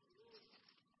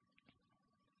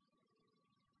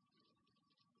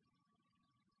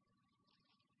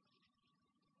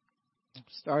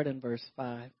 Start in verse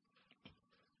 5.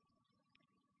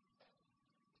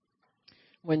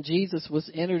 When Jesus was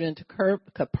entered into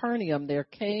Capernaum, there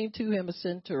came to him a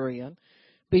centurion,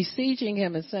 beseeching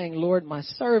him and saying, Lord, my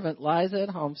servant lies at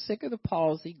home, sick of the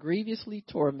palsy, grievously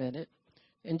tormented.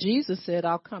 And Jesus said,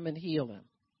 I'll come and heal him.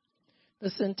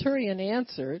 The centurion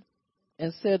answered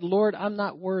and said, Lord, I'm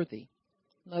not worthy.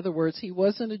 In other words, he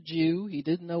wasn't a Jew. He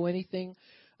didn't know anything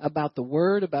about the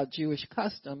word, about Jewish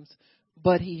customs,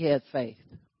 but he had faith.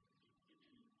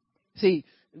 See,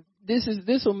 this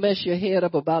will mess your head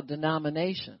up about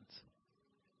denominations.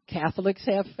 Catholics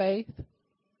have faith.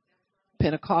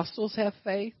 Pentecostals have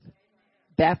faith.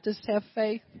 Baptists have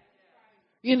faith.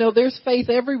 You know, there's faith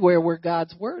everywhere where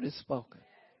God's word is spoken.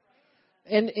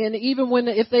 And even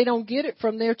if they don't get it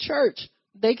from their church,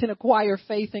 they can acquire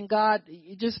faith in God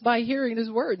just by hearing his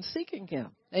word and seeking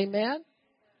him. Amen?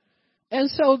 And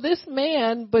so this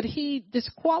man, but he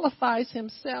disqualifies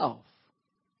himself.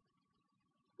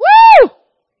 Woo!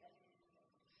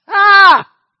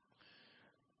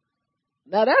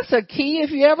 Now that's a key if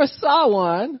you ever saw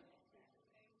one.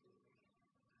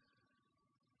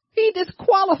 He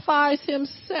disqualifies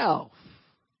himself.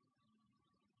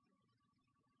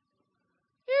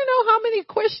 You know how many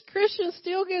Christians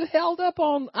still get held up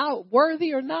on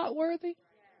worthy or not worthy?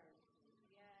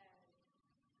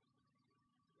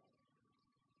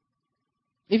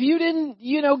 If you didn't,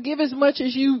 give as much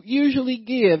as you usually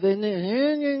give, then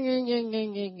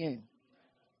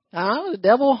the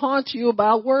devil haunts you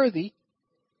about worthy.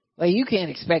 Well, you can't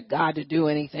expect God to do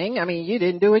anything. I mean, you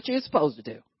didn't do what you're supposed to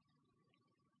do.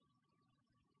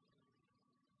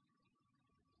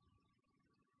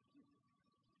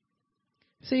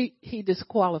 See, he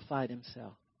disqualified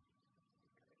himself.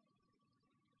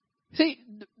 See,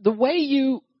 the way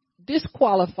you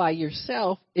disqualify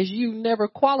yourself is you never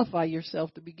qualify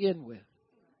yourself to begin with.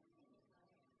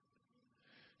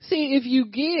 See, if you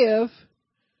give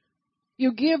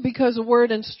because the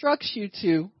word instructs you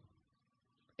to,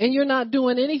 and you're not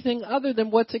doing anything other than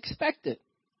what's expected.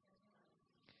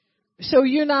 So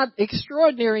you're not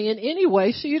extraordinary in any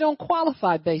way, so you don't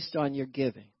qualify based on your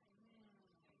giving.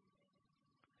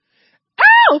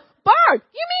 Oh, Bart,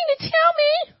 you mean to tell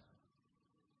me?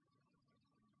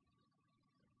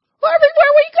 Well,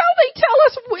 everywhere we go, they tell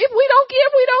us if we don't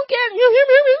give, we don't get.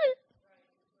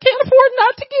 Can't afford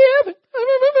not to give.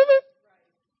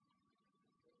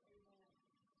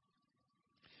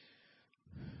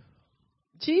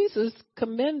 Jesus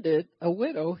commended a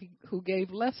widow who gave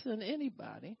less than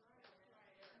anybody.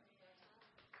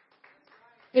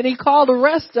 And he called the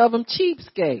rest of them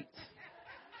cheapskates.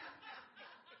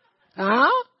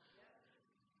 Huh?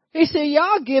 He said,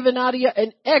 y'all giving out of your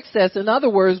in excess. In other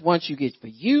words, once you get for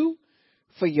you,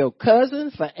 for your cousin,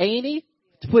 for Annie,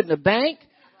 to put in the bank,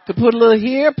 to put a little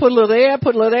here, put a little there,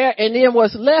 put a little there, and then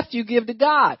what's left you give to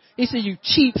God. He said, you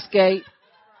cheapskate.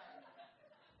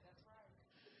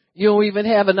 You don't even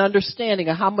have an understanding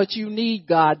of how much you need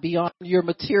God beyond your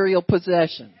material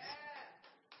possessions.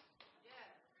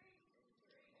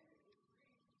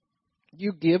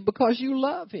 You give because you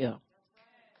love him.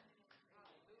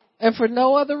 And for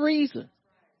no other reason.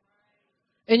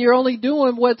 And you're only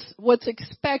doing what's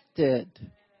expected.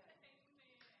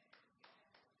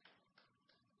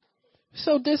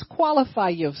 So disqualify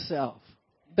yourself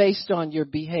based on your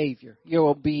behavior, your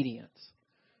obedience,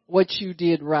 what you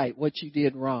did right, what you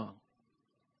did wrong.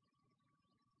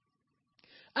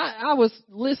 I was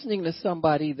listening to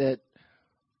somebody that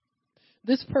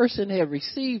this person had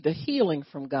received a healing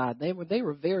from God. They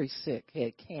were very sick,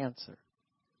 had cancer.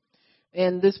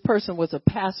 And this person was a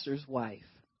pastor's wife.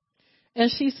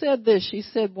 And she said this, she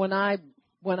said, when I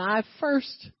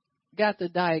first got the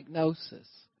diagnosis,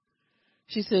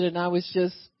 she said, and I was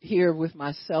just here with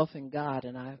myself and God,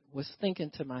 and I was thinking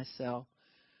to myself,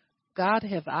 God,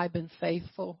 have I been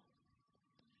faithful?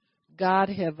 God,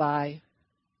 have I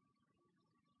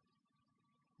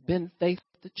been faithful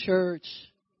to church,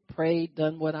 prayed,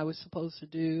 done what I was supposed to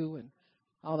do, and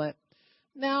all that?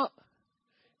 Now,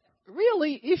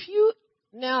 really,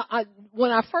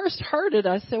 when I first heard it,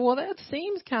 I said, well, that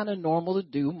seems kind of normal to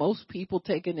do. Most people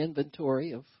take an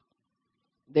inventory of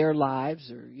their lives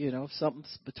or,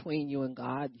 something's between you and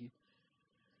God.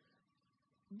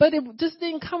 But it just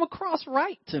didn't come across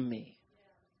right to me.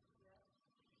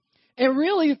 And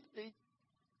really,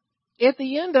 at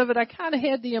the end of it, I kind of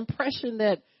had the impression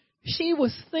that she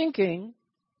was thinking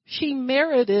she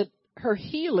merited her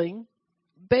healing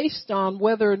based on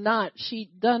whether or not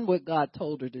she'd done what God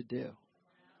told her to do.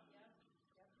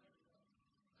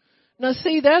 Now,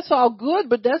 see, that's all good,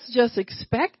 but that's just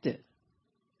expected.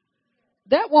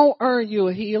 That won't earn you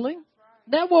a healing.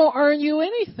 That won't earn you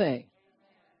anything.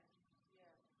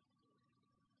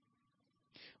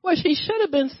 What she should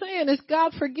have been saying is,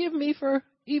 God, forgive me for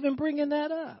even bringing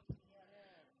that up.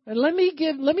 And let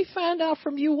me find out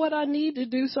from you what I need to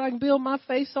do so I can build my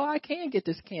faith so I can get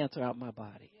this cancer out of my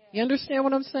body. You understand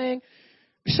what I'm saying?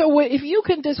 So if you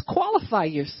can disqualify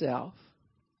yourself,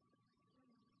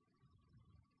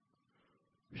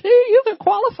 see, you can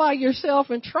qualify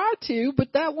yourself and try to,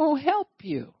 but that won't help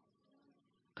you.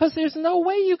 Because there's no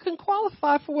way you can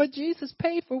qualify for what Jesus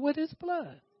paid for with his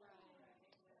blood.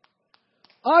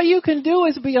 All you can do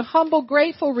is be a humble,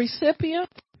 grateful recipient.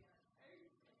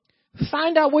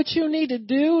 Find out what you need to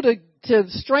do to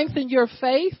strengthen your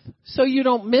faith so you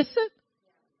don't miss it.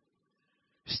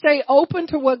 Stay open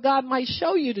to what God might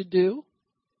show you to do.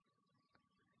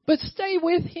 But stay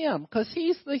with him because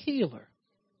he's the healer.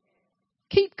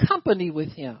 Keep company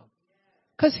with him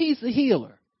because he's the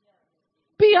healer.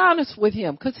 Be honest with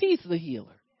him because he's the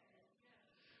healer.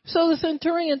 So the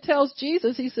centurion tells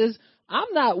Jesus, he says,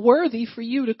 I'm not worthy for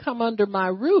you to come under my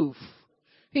roof.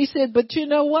 He said, but you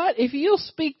know what? If you'll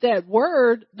speak that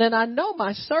word, then I know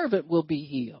my servant will be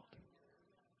healed.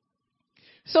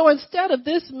 So instead of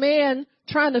this man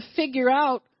trying to figure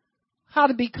out how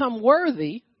to become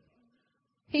worthy,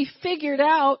 he figured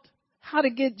out how to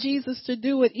get Jesus to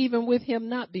do it even with him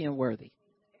not being worthy.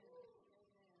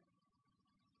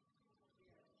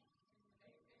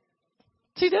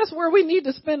 See, that's where we need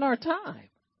to spend our time.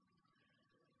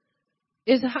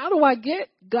 Is how do I get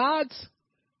God's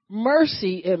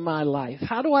mercy in my life?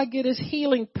 How do I get his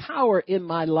healing power in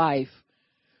my life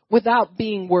without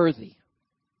being worthy?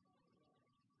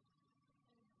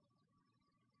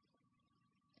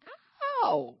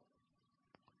 Oh,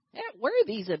 that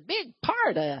worthy's a big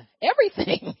part of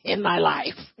everything in my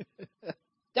life.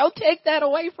 Don't take that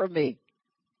away from me.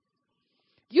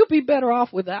 You'll be better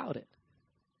off without it.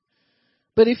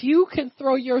 But if you can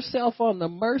throw yourself on the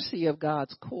mercy of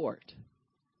God's court,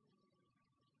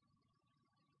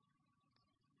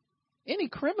 any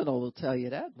criminal will tell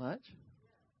you that much.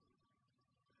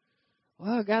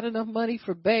 Well, I got enough money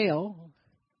for bail.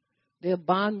 They'll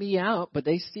bond me out, but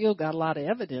they still got a lot of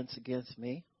evidence against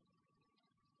me.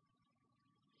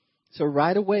 So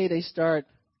right away they start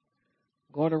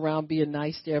going around being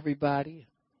nice to everybody.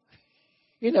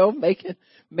 You know,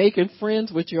 making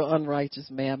friends with your unrighteous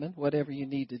mammon, whatever you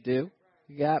need to do.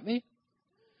 You got me?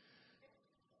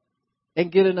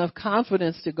 And get enough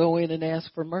confidence to go in and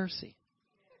ask for mercy.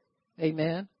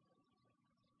 Amen.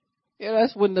 Yeah,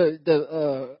 that's when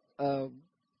the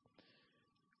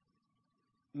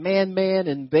Man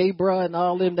and Babra and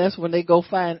all them, that's when they go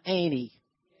find Annie.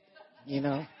 You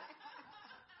know.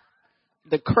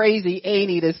 The crazy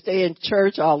Annie that stay in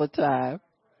church all the time.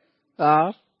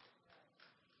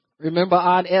 Remember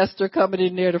Aunt Esther coming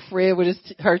in there to Fred with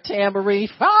her tambourine?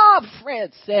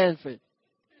 Fred Sanford.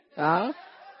 Right.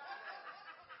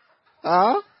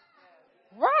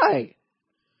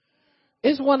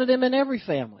 It's one of them in every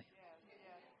family.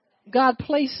 God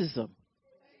places them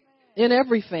in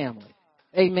every family.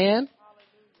 Amen.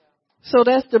 So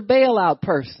that's the bailout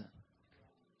person.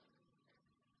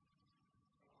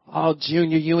 Oh,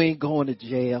 Junior, you ain't going to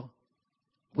jail.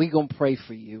 We gonna pray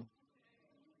for you.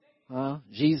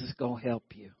 Jesus gonna help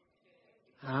you.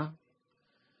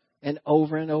 And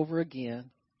over again,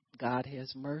 God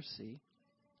has mercy.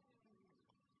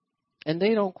 And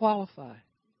they don't qualify.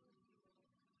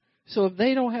 So if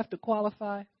they don't have to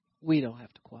qualify, we don't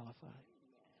have to qualify.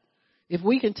 If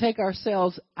we can take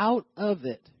ourselves out of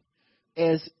it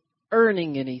as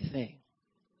earning anything,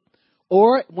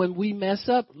 or when we mess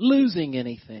up, losing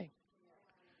anything,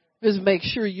 just make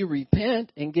sure you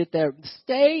repent and get that.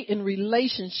 Stay in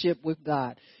relationship with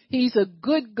God. He's a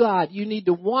good God. You need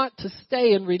to want to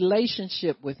stay in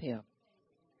relationship with him.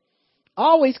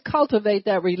 Always cultivate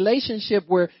that relationship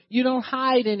where you don't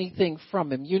hide anything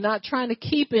from him. You're not trying to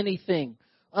keep anything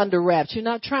under wraps. You're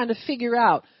not trying to figure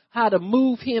out how to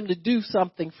move him to do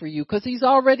something for you, because he's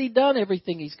already done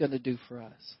everything he's going to do for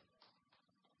us.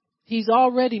 He's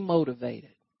already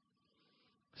motivated.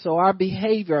 So our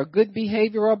behavior, our good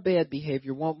behavior or bad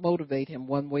behavior, won't motivate him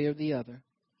one way or the other.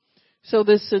 So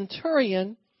this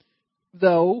centurion,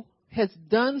 though, has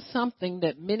done something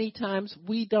that many times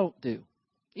we don't do,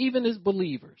 even as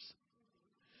believers.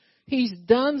 He's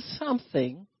done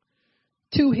something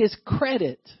to his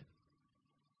credit.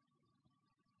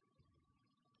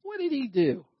 What did he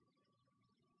do?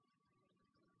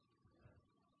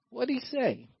 What did he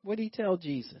say? What did he tell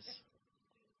Jesus?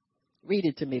 Read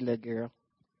it to me, little girl.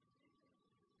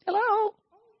 Hello?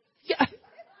 Yeah.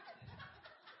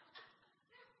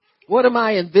 What am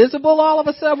I, invisible all of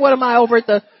a sudden? What am I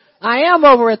I am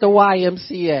over at the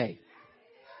YMCA.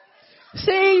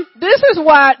 See, this is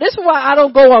why I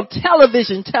don't go on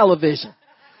television.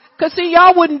 Cause see,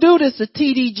 y'all wouldn't do this to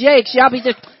TD Jakes. Y'all be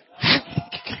just,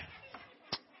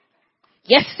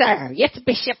 yes sir, yes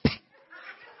Bishop.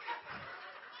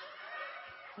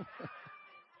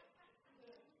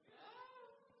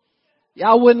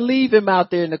 Y'all wouldn't leave him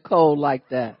out there in the cold like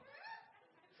that.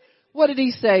 What did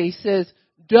he say? He says,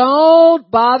 don't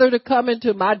bother to come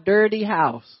into my dirty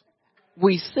house.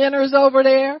 We sinners over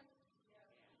there.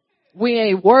 We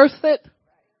ain't worth it.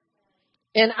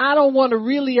 And I don't want to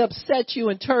really upset you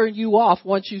and turn you off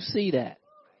once you see that.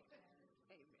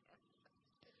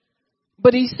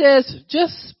 But he says,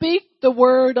 just speak the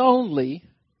word only.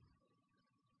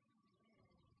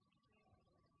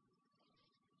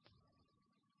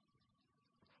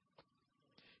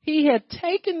 He had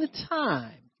taken the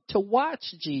time to watch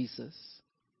Jesus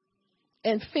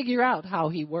and figure out how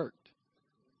he worked.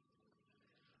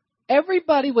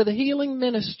 Everybody with a healing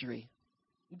ministry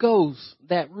goes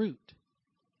that route.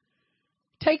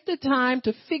 Take the time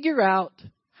to figure out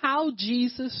how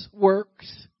Jesus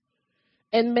works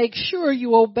and make sure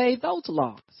you obey those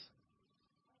laws.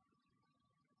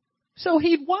 So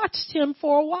he'd watched him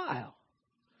for a while.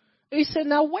 He said,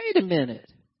 now wait a minute.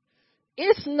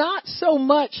 It's not so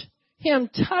much him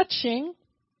touching,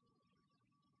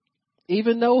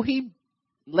 even though he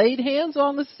laid hands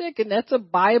on the sick, and that's a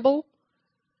Bible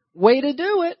way to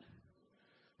do it.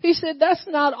 He said, that's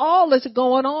not all that's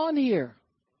going on here.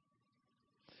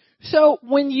 So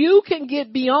when you can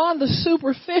get beyond the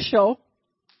superficial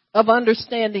of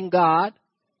understanding God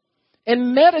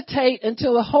and meditate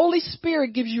until the Holy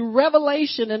Spirit gives you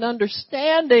revelation and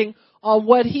understanding on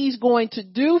what he's going to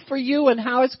do for you and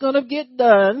how it's going to get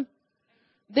done,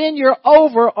 then you're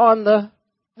over on the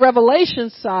revelation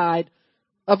side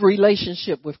of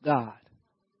relationship with God.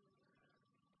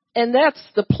 And that's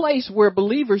the place where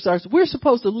believers are. We're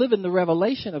supposed to live in the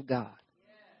revelation of God.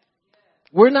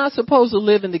 We're not supposed to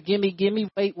live in the gimme,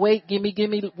 wait,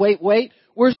 gimme, wait.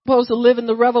 We're supposed to live in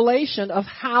the revelation of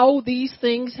how these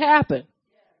things happen.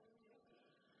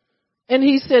 And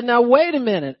he said, now wait a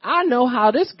minute. I know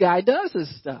how this guy does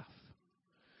his stuff.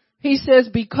 He says,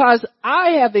 because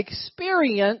I have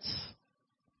experience,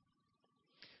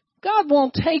 God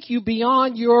won't take you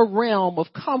beyond your realm of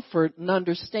comfort and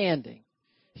understanding.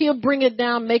 He'll bring it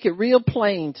down, make it real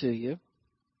plain to you,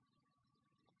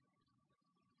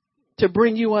 to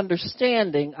bring you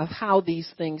understanding of how these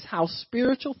things, how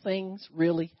spiritual things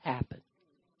really happen.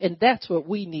 And that's what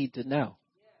we need to know.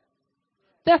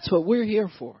 That's what we're here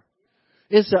for,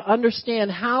 is to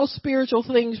understand how spiritual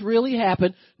things really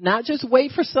happen, not just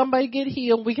wait for somebody to get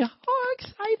healed. We get,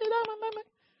 excited.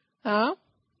 Huh?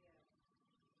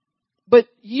 But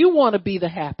you want to be the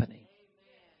happening.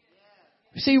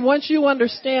 See, once you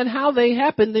understand how they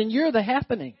happen, then you're the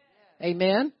happening.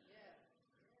 Amen.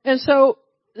 And so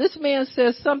this man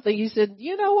says something. He said,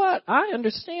 you know what? I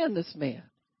understand this man.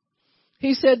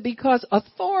 He said, because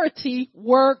authority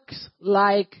works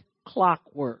like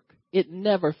clockwork. It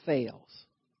never fails.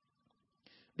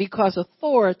 Because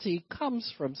authority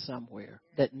comes from somewhere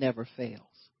that never fails.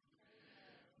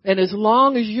 And as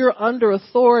long as you're under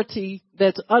authority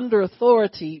that's under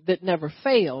authority that never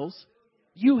fails,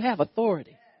 you have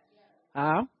authority.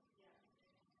 And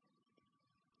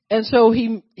so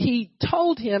he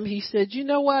told him, he said, you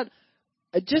know what?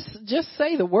 Just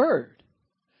say the word.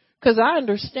 Because I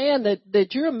understand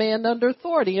that you're a man under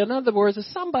authority. In other words, there's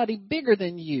somebody bigger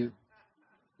than you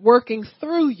working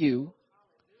through you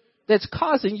that's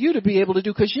causing you to be able to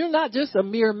do, because you're not just a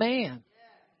mere man,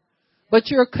 but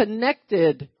you're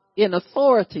connected in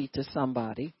authority to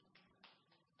somebody.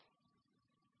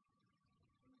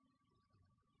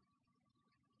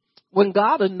 When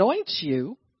God anoints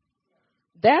you,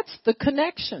 that's the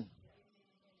connection.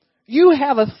 You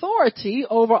have authority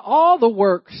over all the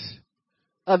works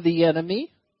of the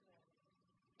enemy,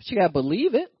 but you got to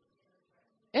believe it,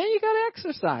 and you got to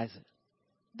exercise it.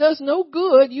 Does no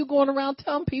good you going around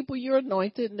telling people you're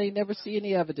anointed and they never see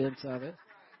any evidence of it.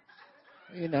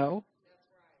 You know.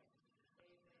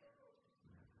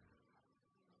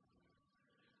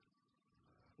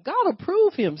 God will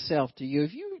prove himself to you.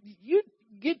 If you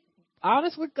get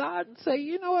honest with God and say,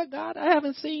 you know what, God, I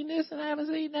haven't seen this and I haven't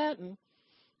seen that, and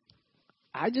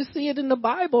I just see it in the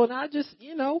Bible, and I just,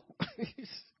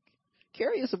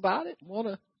 curious about it. Want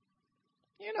to,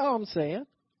 you know what I'm saying?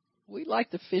 We like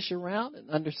to fish around and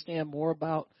understand more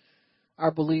about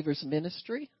our believers'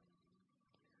 ministry.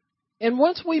 And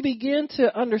once we begin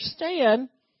to understand,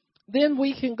 then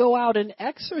we can go out and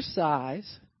exercise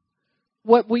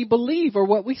what we believe or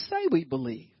what we say we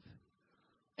believe.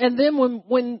 And then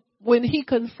when he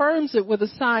confirms it with a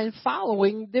sign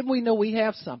following, then we know we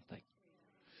have something.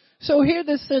 So here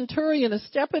the centurion is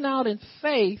stepping out in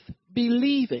faith,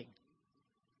 believing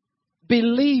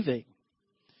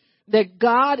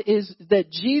that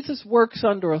Jesus works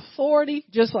under authority,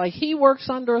 just like he works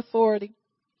under authority.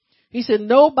 He said,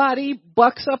 nobody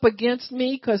bucks up against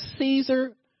me because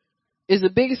Caesar is the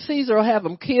biggest. Caesar will have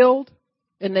them killed,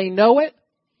 and they know it.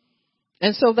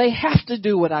 And so they have to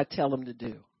do what I tell them to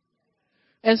do.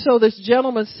 And so this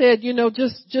gentleman said,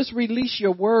 just release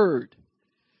your word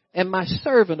and my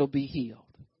servant will be healed,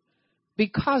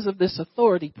 because of this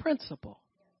authority principle.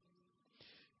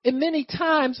 And many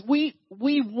times we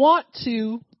want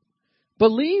to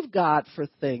believe God for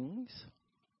things.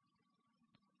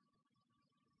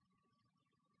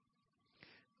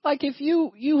 Like if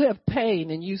you have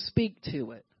pain and you speak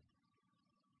to it,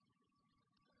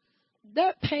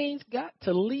 that pain's got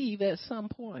to leave at some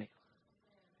point.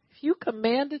 If you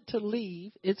command it to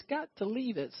leave, it's got to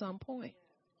leave at some point.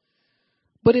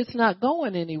 But it's not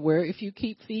going anywhere if you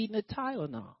keep feeding it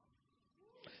Tylenol.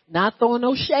 Not throwing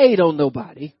no shade on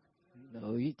nobody.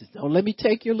 No, you just don't let me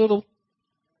take your little.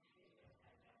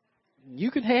 You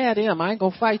can have them. I ain't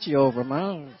gonna fight you over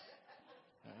them.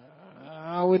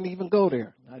 I wouldn't even go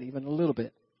there. Not even a little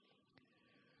bit.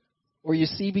 Or your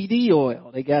CBD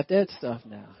oil. They got that stuff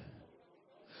now.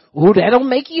 Oh, that'll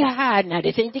make you high. Now,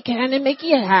 this ain't the kind that make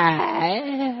you high.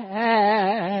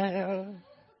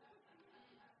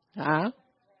 Huh?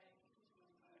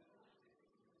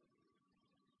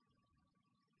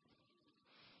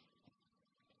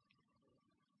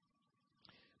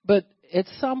 But at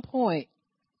some point,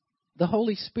 the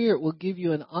Holy Spirit will give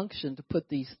you an unction to put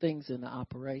these things into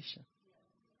operation.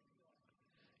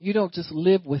 You don't just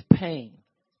live with pain,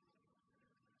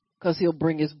 because he'll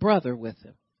bring his brother with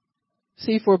him.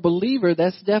 See, for a believer,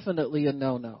 that's definitely a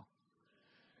no-no.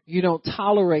 You don't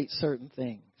tolerate certain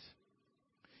things.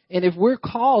 And if we're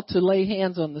called to lay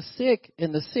hands on the sick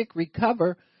and the sick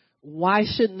recover, why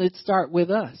shouldn't it start with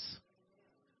us?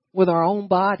 With our own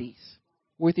bodies,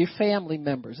 with your family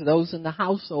members, those in the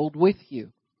household with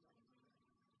you.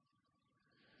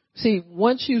 See,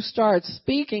 once you start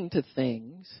speaking to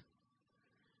things,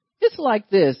 it's like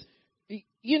this.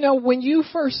 You know, when you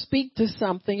first speak to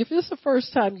something, if it's the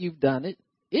first time you've done it,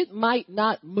 it might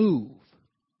not move.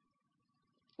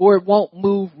 Or it won't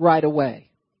move right away.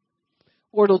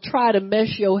 Or it'll try to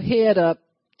mess your head up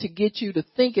to get you to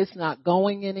think it's not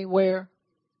going anywhere.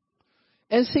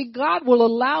 And see, God will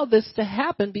allow this to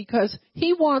happen because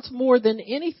he wants more than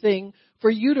anything for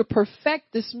you to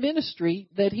perfect this ministry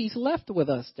that he's left with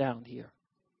us down here.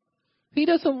 He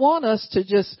doesn't want us to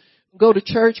just go to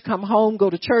church, come home, go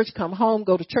to church, come home,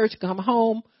 go to church, come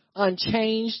home,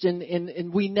 unchanged,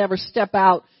 and we never step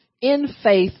out in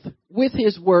faith with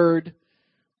his word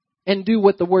and do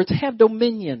what the words have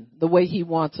dominion the way he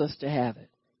wants us to have it.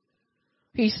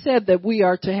 He said that we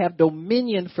are to have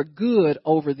dominion for good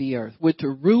over the earth. We're to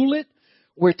rule it.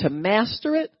 We're to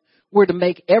master it. We're to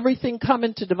make everything come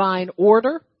into divine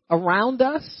order around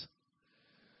us.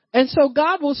 And so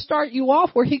God will start you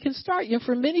off where he can start you.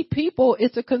 For many people,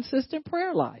 it's a consistent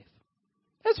prayer life.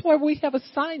 That's why we have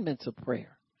assignments of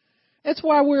prayer. That's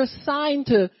why we're assigned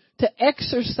to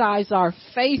exercise our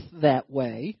faith that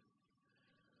way.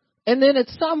 And then at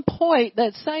some point,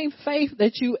 that same faith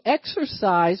that you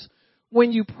exercise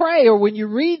when you pray or when you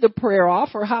read the prayer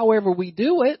off or however we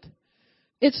do it,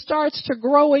 it starts to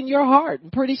grow in your heart.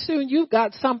 And pretty soon you've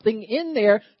got something in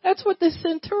there. That's what this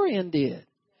centurion did.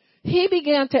 He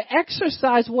began to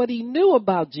exercise what he knew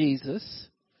about Jesus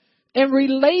and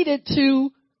relate it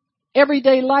to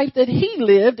everyday life that he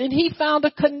lived, and he found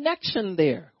a connection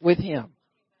there with him.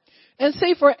 And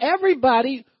see, for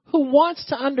everybody who wants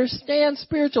to understand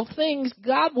spiritual things,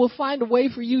 God will find a way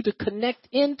for you to connect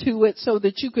into it so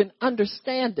that you can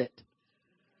understand it.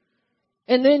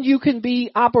 And then you can be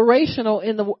operational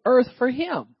in the earth for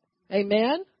him.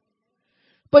 Amen?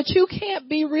 But you can't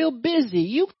be real busy.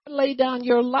 You can't lay down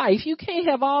your life. You can't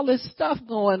have all this stuff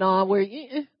going on where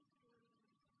you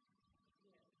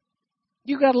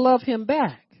got to love him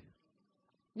back.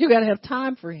 You got to have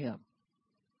time for him.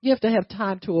 You have to have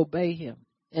time to obey him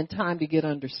and time to get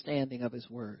understanding of his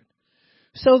word.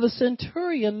 So the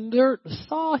centurion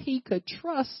saw he could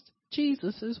trust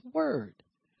Jesus' word.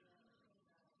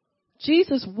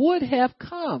 Jesus would have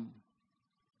come,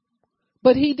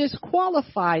 but he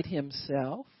disqualified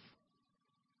himself.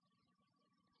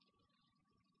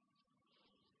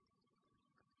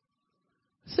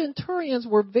 Centurions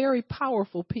were very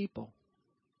powerful people.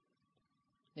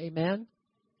 Amen.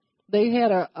 They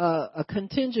had a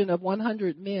contingent of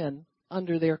 100 men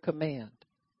under their command.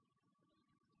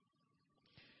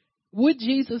 Would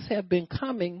Jesus have been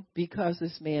coming because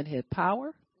this man had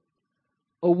power?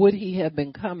 Or would he have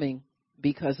been coming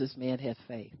because this man had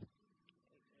faith?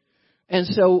 And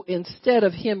so instead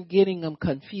of him getting them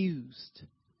confused,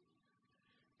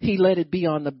 he let it be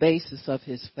on the basis of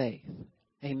his faith.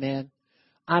 Amen.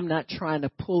 I'm not trying to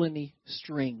pull any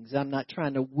strings. I'm not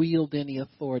trying to wield any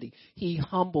authority. He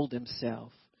humbled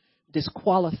himself,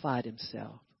 disqualified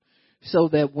himself, so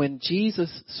that when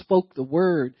Jesus spoke the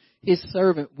word, his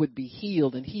servant would be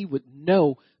healed, and he would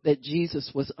know that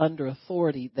Jesus was under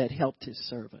authority that helped his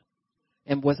servant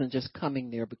and wasn't just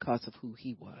coming there because of who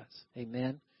he was.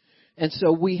 Amen. And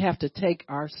so we have to take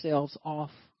ourselves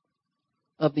off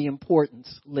of the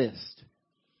importance list.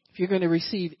 If you're going to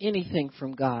receive anything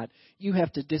from God, you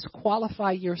have to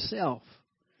disqualify yourself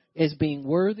as being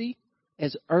worthy,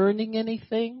 as earning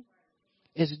anything,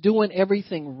 as doing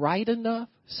everything right enough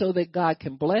so that God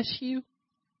can bless you.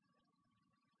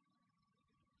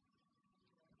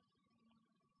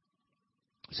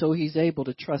 So he's able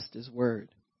to trust his word.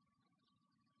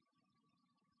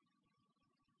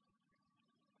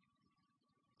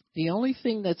 The only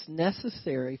thing that's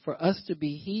necessary for us to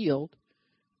be healed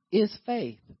is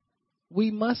faith.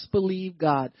 We must believe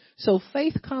God. So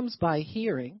faith comes by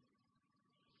hearing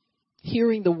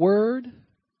the word,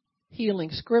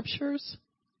 healing scriptures.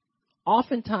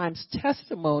 Oftentimes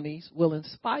testimonies will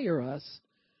inspire us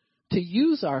to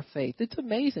use our faith. It's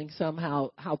amazing somehow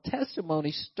how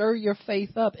testimonies stir your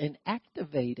faith up and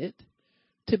activate it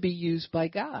to be used by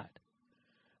God.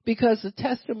 Because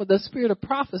the spirit of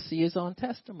prophecy is on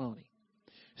testimony.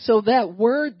 So that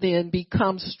word then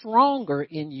becomes stronger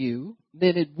in you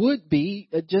than it would be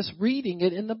just reading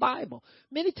it in the Bible.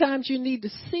 Many times you need to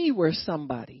see where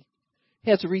somebody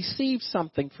has received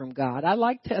something from God. I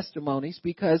like testimonies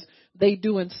because they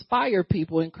do inspire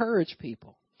people, encourage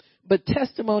people. But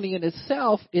testimony in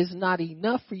itself is not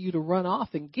enough for you to run off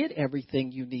and get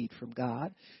everything you need from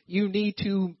God. You need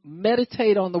to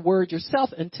meditate on the word yourself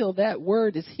until that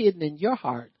word is hidden in your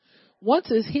heart. Once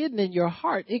it's hidden in your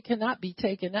heart, it cannot be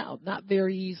taken out, not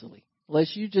very easily,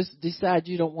 unless you just decide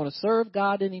you don't want to serve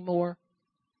God anymore.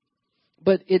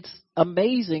 But it's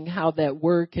amazing how that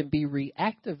word can be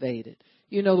reactivated.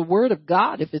 You know, the word of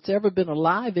God, if it's ever been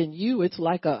alive in you, it's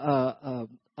like a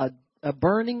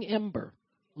burning ember.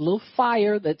 A little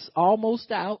fire that's almost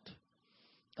out.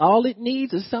 All it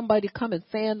needs is somebody to come and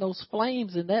fan those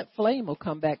flames, and that flame will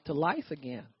come back to life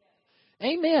again.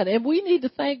 Amen. And we need to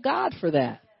thank God for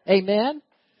that. Amen.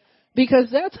 Because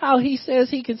that's how he says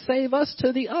he can save us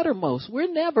to the uttermost.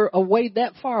 We're never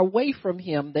that far away from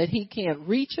him that he can't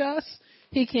reach us.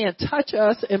 He can't touch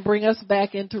us and bring us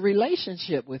back into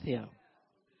relationship with him.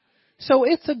 So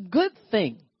it's a good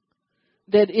thing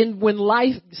that when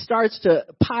life starts to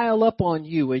pile up on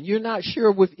you and you're not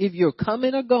sure if you're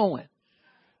coming or going,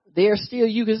 there's still,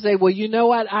 you can say, well, you know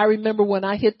what? I remember when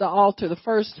I hit the altar the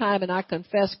first time and I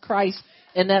confessed Christ,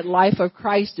 and that life of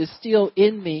Christ is still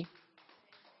in me.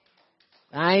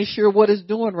 I ain't sure what it's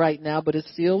doing right now, but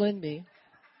it's still in me.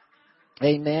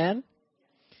 Amen.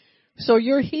 So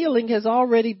your healing has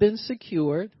already been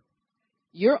secured.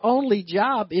 Your only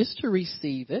job is to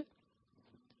receive it.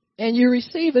 And you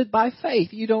receive it by faith.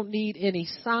 You don't need any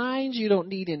signs. You don't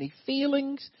need any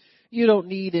feelings. You don't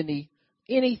need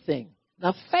anything.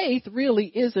 Now, faith really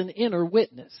is an inner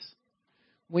witness.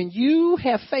 When you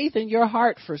have faith in your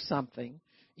heart for something,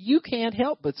 you can't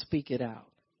help but speak it out.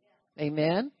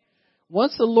 Amen.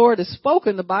 Once the Lord has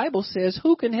spoken, the Bible says,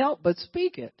 who can help but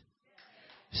speak it?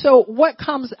 So what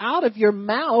comes out of your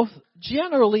mouth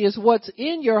generally is what's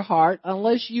in your heart,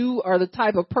 unless you are the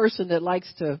type of person that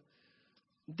likes to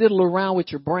diddle around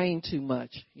with your brain too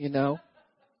much, you know.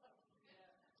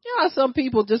 You know how some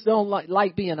people just don't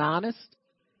like being honest?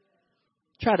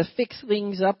 Try to fix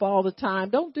things up all the time.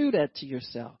 Don't do that to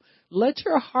yourself. Let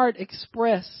your heart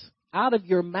express out of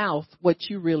your mouth what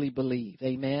you really believe.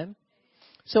 Amen.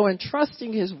 So in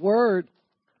trusting his word,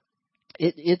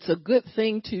 it's a good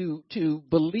thing to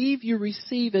believe you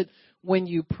receive it when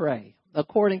you pray.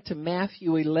 According to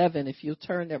Matthew 11, if you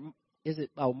turn there,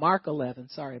 Mark 11,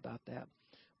 sorry about that.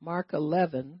 Mark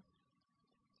 11.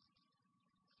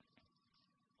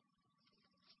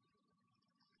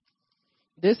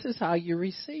 This is how you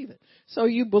receive it. So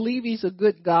you believe he's a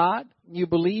good God. You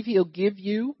believe he'll give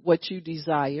you what you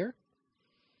desire.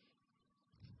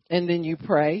 And then you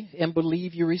pray and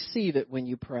believe you receive it when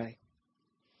you pray.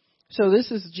 So this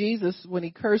is Jesus when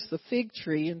he cursed the fig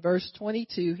tree. In verse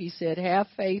 22, he said, have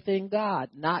faith in God,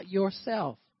 not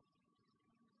yourself.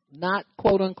 Not,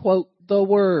 quote unquote, the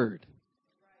word.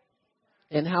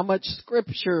 And how much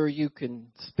scripture you can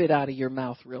spit out of your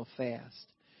mouth real fast.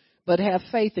 But have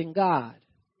faith in God.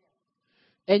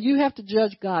 And you have to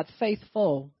judge God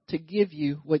faithful to give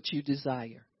you what you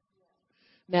desire.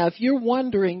 Now, if you're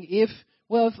wondering if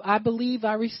I believe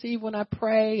I receive when I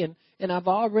pray and I've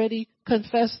already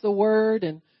confessed the word,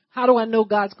 and how do I know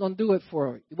God's going to do it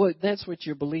for me? Well, that's what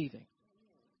you're believing.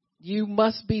 You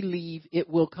must believe it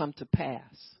will come to pass.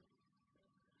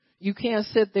 You can't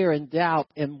sit there and doubt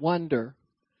and wonder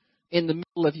in the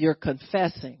middle of your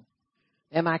confessing.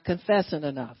 Am I confessing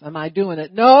enough? Am I doing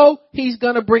it? No, he's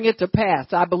going to bring it to pass.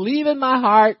 I believe in my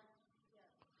heart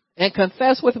and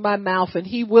confess with my mouth, and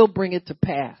he will bring it to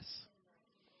pass.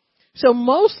 So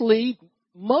most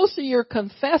of your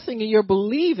confessing and your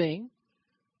believing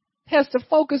has to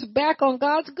focus back on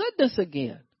God's goodness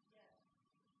again.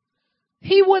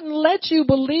 He wouldn't let you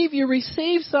believe you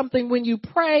receive something when you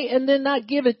pray and then not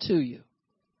give it to you.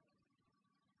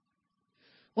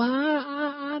 Well,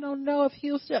 I don't know if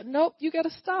he'll say. Nope, you got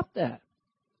to stop that.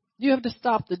 You have to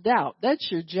stop the doubt. That's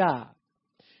your job.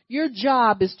 Your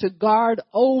job is to guard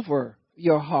over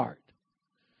your heart.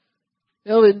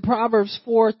 You know, in Proverbs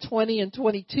 4:20 and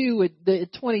 22,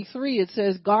 23, it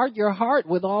says, guard your heart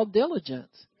with all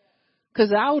diligence.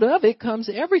 Because out of it comes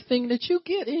everything that you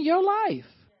get in your life.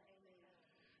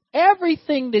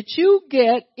 Everything that you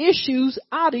get issues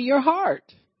out of your heart.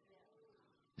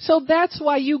 So that's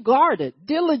why you guard it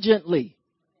diligently.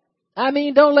 I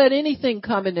mean, don't let anything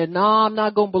come in there. No, I'm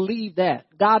not going to believe that.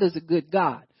 God is a good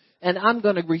God. And I'm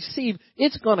going to receive.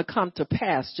 It's going to come to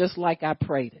pass just like I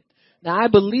prayed it. Now, I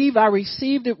believe I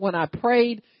received it when I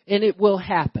prayed, and it will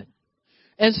happen.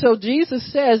 And so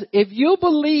Jesus says, if you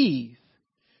believe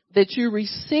that you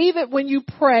receive it when you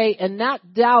pray and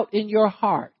not doubt in your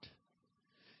heart,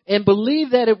 and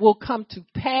believe that it will come to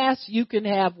pass, you can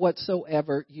have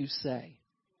whatsoever you say.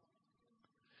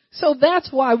 So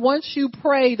that's why once you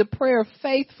pray the prayer of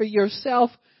faith for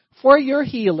yourself, for your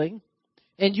healing,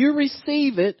 and you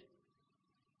receive it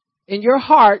in your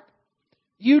heart,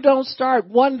 you don't start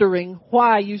wondering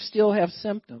why you still have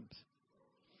symptoms.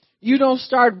 You don't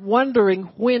start wondering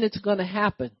when it's going to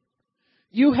happen.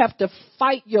 You have to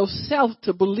fight yourself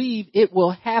to believe it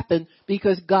will happen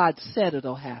because God said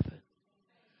it'll happen.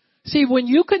 See, when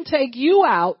you can take you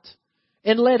out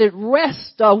and let it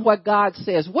rest on what God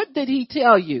says. What did he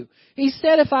tell you? He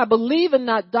said, if I believe and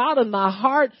not doubt in my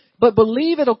heart, but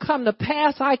believe it'll come to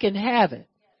pass, I can have it.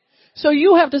 So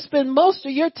you have to spend most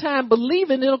of your time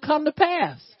believing it'll come to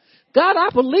pass. God, I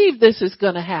believe this is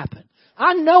going to happen.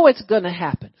 I know it's going to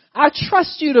happen. I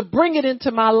trust you to bring it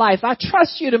into my life. I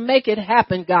trust you to make it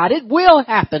happen, God. It will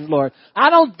happen, Lord. I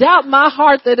don't doubt my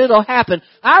heart that it'll happen.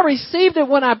 I received it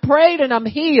when I prayed and I'm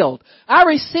healed. I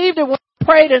received it when I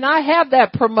prayed and I have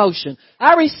that promotion.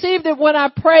 I received it when I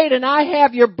prayed and I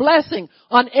have your blessing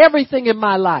on everything in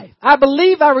my life. I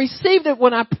believe I received it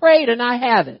when I prayed and I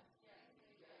have it.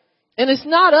 And it's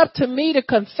not up to me to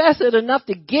confess it enough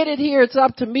to get it here. It's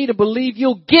up to me to believe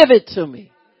you'll give it to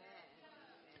me.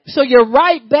 So you're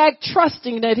right back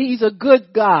trusting that he's a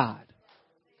good God.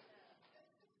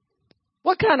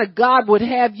 What kind of God would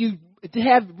have you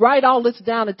write all this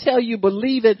down and tell you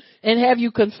believe it and have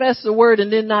you confess the word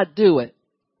and then not do it?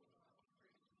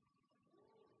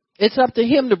 It's up to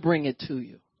him to bring it to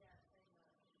you.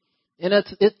 And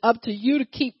it's up to you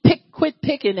to quit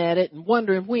picking at it and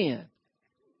wondering when.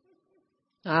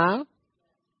 Huh?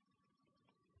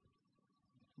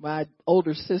 My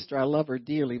older sister, I love her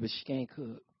dearly, but she can't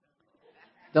cook.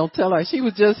 Don't tell her. She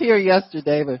was just here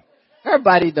yesterday, but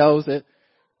everybody knows it.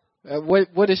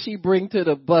 What does she bring to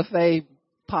the buffet?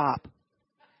 Pop.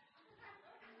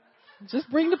 Just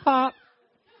bring the pop.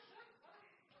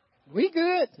 We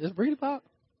good. Just bring the pop.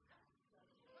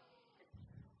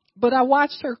 But I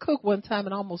watched her cook one time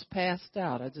and almost passed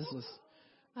out.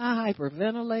 I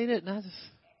hyperventilated and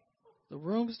the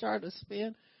room started to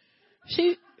spin.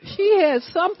 She had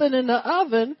something in the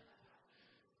oven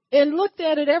and looked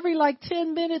at it every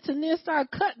 10 minutes and then started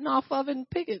cutting off of it and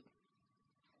picking.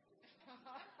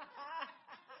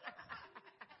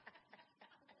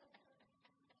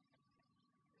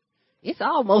 It's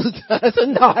almost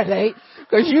done. No, it ain't.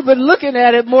 Because you've been looking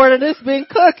at it more than it's been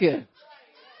cooking.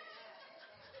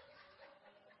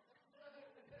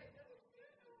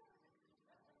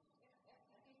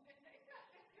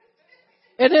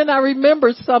 And then I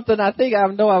remembered something. I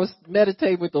was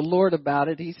meditating with the Lord about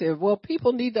it. He said, well,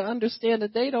 people need to understand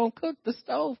that they don't cook, the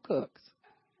stove cooks.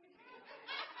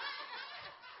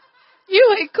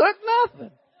 You ain't cooked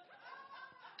nothing.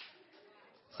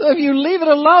 So if you leave it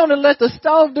alone and let the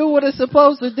stove do what it's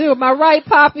supposed to do, am I right,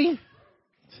 Poppy?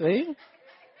 See?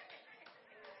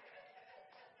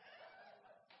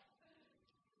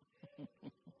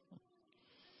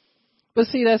 But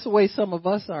see, that's the way some of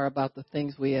us are about the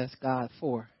things we ask God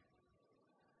for.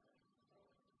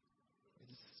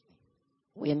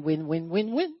 Win, win, win,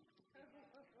 win, win.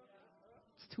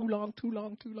 It's too long.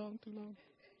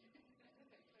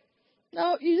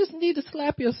 No, you just need to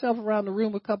slap yourself around the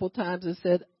room a couple times and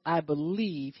said, I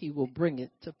believe he will bring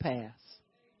it to pass.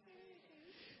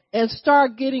 And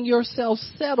start getting yourself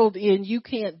settled in. You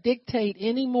can't dictate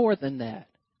any more than that.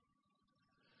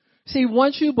 See,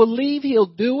 once you believe he'll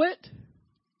do it,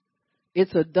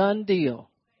 it's a done deal.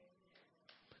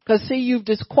 Because, see, you've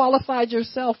disqualified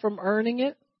yourself from earning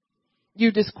it.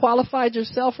 You disqualified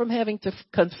yourself from having to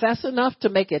confess enough to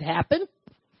make it happen.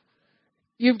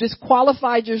 You've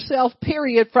disqualified yourself,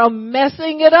 period, from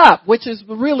messing it up, which is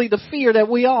really the fear that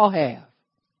we all have.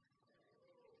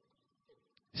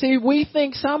 See, we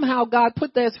think somehow God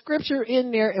put that scripture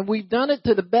in there and we've done it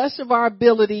to the best of our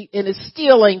ability and it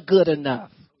still ain't good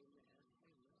enough.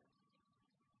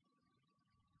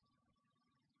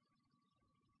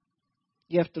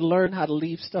 You have to learn how to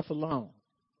leave stuff alone.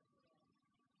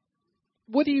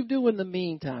 What do you do in the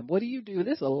meantime? What do you do?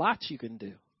 There's a lot you can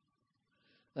do.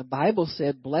 The Bible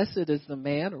said, blessed is the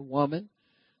man or woman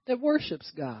that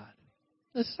worships God,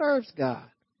 that serves God.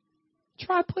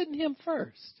 Try putting him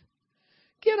first.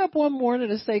 Get up one morning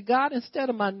and say, God, instead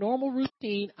of my normal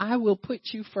routine, I will put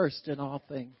you first in all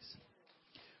things.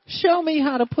 Show me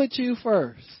how to put you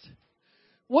first.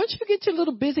 Once you get your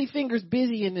little busy fingers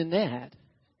busy in that,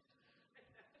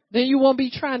 then you won't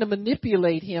be trying to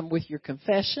manipulate him with your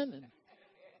confession.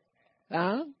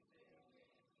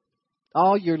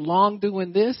 All you're long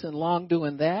doing this and long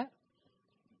doing that.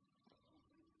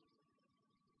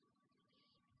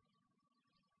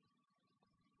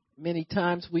 Many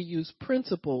times we use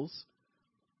principles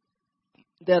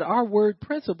that are word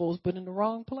principles, but in the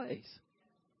wrong place.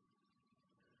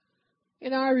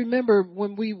 I remember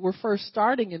when we were first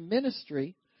starting in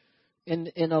ministry,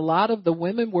 and a lot of the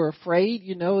women were afraid,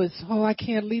 I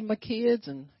can't leave my kids.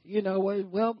 And,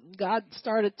 well, God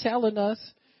started telling us,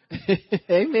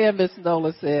 amen, Miss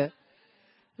Nola said.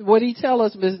 What did he tell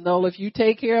us, Miss Nola? If you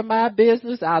take care of my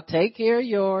business, I'll take care of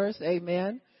yours.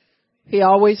 Amen. He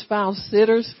always found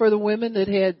sitters for the women that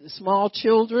had small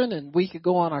children, and we could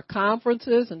go on our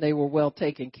conferences, and they were well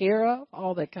taken care of,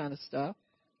 all that kind of stuff.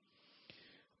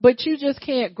 But you just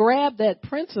can't grab that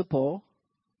principle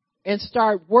and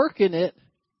start working it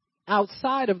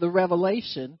outside of the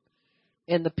revelation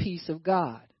and the peace of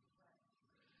God.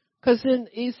 Because then,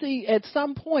 you see, at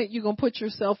some point, you're going to put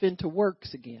yourself into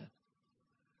works again.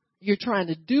 You're trying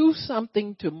to do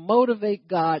something to motivate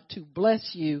God to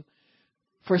bless you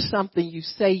for something you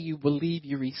say you believe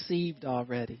you received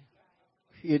already,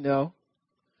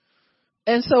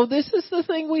 And so this is the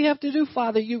thing we have to do,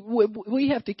 Father. We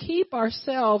have to keep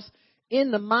ourselves in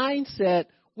the mindset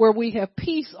where we have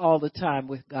peace all the time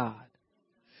with God.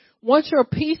 Once your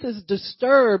peace is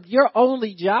disturbed, your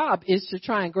only job is to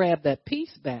try and grab that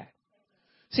peace back.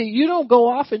 See, you don't go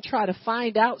off and try to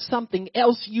find out something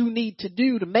else you need to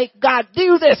do to make God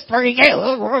do this for you.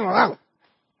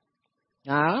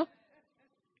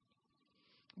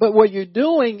 But what you're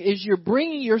doing is you're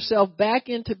bringing yourself back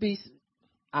into peace.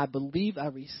 I believe I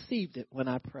received it when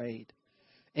I prayed.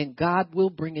 And God will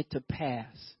bring it to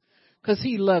pass. Because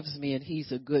he loves me and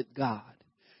he's a good God.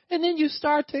 And then you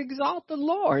start to exalt the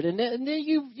Lord. And then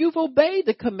you've obeyed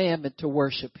the commandment to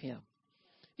worship him.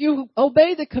 You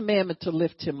obey the commandment to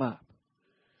lift him up.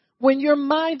 When your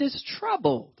mind is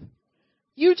troubled,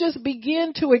 you just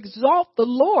begin to exalt the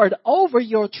Lord over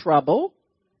your trouble.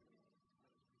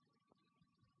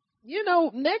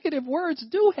 Negative words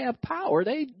do have power.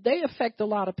 They affect a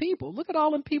lot of people. Look at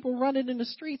all them people running in the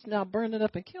streets now, burning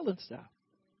up and killing stuff.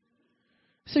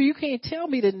 So you can't tell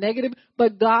me the negative,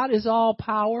 but God is all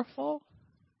powerful.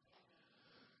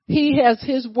 He has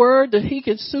his word that he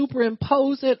can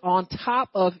superimpose it on top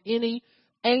of any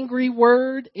angry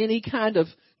word, any kind of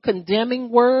condemning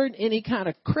word, any kind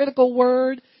of critical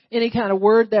word, any kind of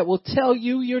word that will tell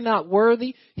you you're not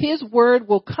worthy. His word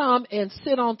will come and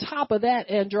sit on top of that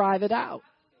and drive it out.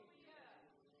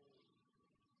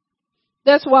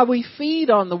 That's why we feed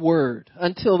on the word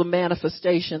until the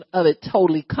manifestation of it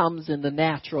totally comes in the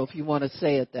natural, if you want to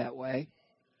say it that way.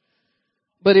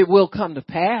 But it will come to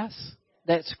pass.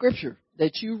 That scripture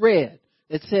that you read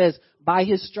that says, by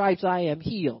his stripes I am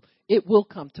healed, it will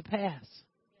come to pass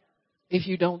if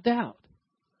you don't doubt.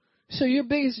 So your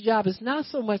biggest job is not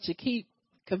so much to keep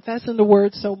confessing the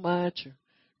word so much or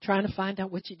trying to find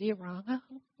out what you did wrong.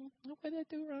 What did I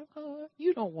do wrong?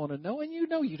 You don't want to know, and you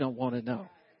don't want to know.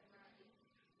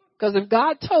 Because if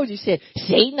God told you, said,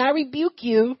 Satan, I rebuke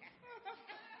you.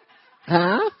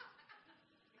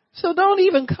 So don't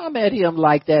even come at him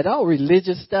like that. Oh,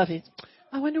 religious stuff.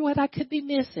 I wonder what I could be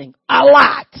missing. A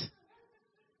lot.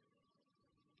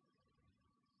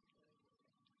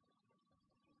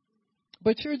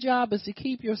 But your job is to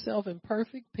keep yourself in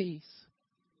perfect peace.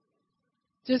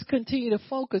 Just continue to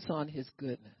focus on his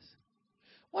goodness.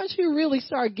 Once you really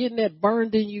start getting that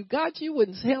burned in you, God, you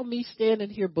wouldn't help me standing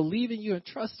here believing you and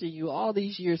trusting you all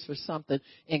these years for something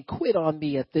and quit on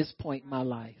me at this point in my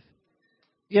life.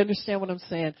 You understand what I'm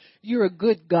saying? You're a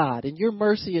good God and you're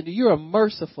mercy and you're a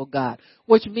merciful God,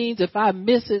 which means if I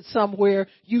miss it somewhere,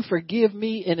 you forgive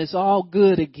me and it's all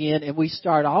good again and we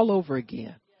start all over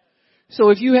again. So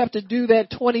if you have to do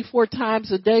that 24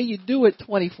 times a day, you do it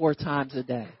 24 times a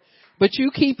day. But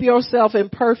you keep yourself in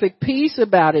perfect peace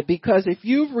about it, because if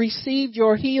you've received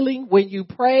your healing when you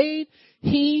prayed,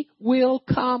 he will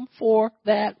come for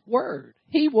that word.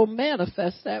 He will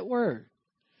manifest that word.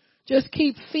 Just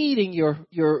keep feeding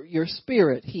your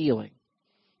spirit healing.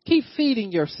 Keep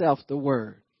feeding yourself the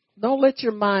word. Don't let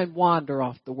your mind wander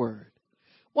off the word.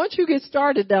 Once you get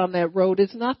started down that road,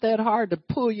 it's not that hard to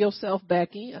pull yourself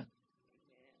back in.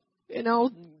 You know,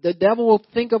 the devil will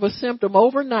think of a symptom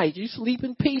overnight. You're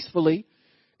sleeping peacefully,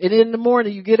 and in the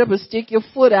morning you get up and stick your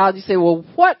foot out and you say, well,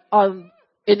 what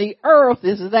in the earth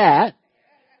is that?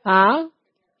 Huh?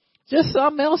 Just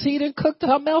something else. He didn't cook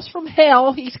something else from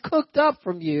hell. He's cooked up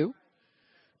from you.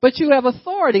 But you have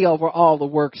authority over all the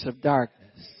works of darkness.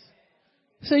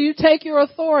 So you take your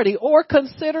authority, or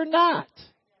consider not.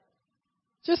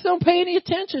 Just don't pay any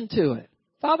attention to it.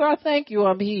 Father, I thank you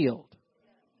I'm healed.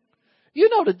 You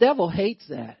know the devil hates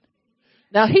that.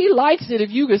 Now he likes it if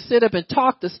you can sit up and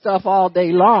talk to stuff all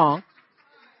day long.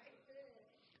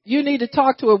 You need to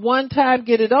talk to it one time,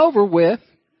 get it over with.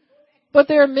 But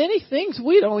there are many things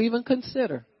we don't even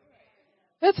consider.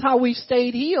 That's how we've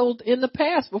stayed healed in the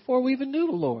past before we even knew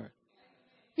the Lord.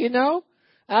 You know,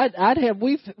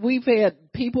 we've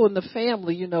had people in the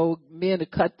family, you know, men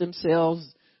that cut themselves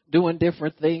doing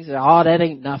different things. And, oh, that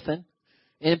ain't nothing.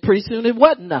 And pretty soon it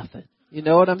wasn't nothing. You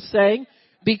know what I'm saying?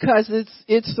 Because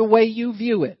it's the way you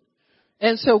view it.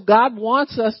 And so God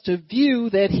wants us to view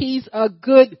that He's a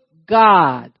good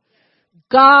God.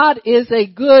 God is a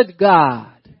good God.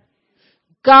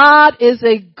 God is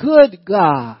a good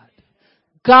God.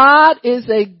 God is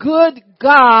a good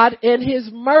God, and His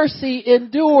mercy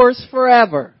endures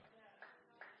forever.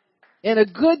 And a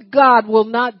good God will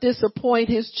not disappoint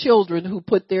His children who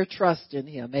put their trust in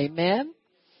Him. Amen?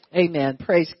 Amen.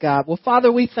 Praise God. Well,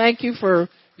 Father, we thank you for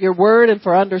your word and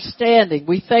for understanding.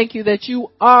 We thank you that you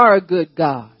are a good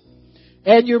God,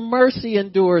 and your mercy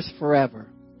endures forever.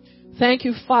 Thank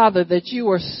you, Father, that you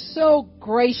are so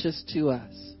gracious to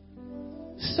us,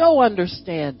 so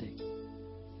understanding.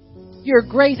 You're a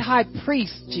great high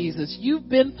priest, Jesus. You've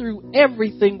been through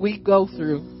everything we go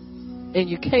through, and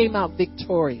you came out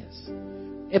victorious.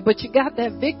 But you got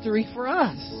that victory for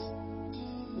us.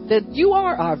 That you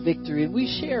are our victory, and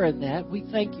we share in that. We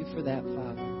thank you for that,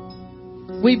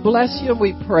 Father. We bless you and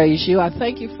we praise you. I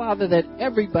thank you, Father, that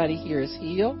everybody here is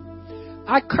healed.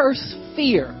 I curse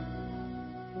fear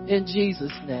in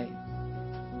Jesus' name.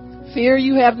 Fear,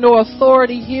 you have no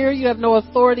authority here. You have no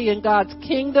authority in God's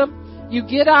kingdom. You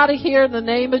get out of here in the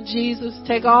name of Jesus.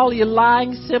 Take all your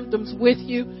lying symptoms with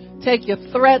you. Take your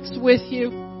threats with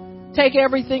you. Take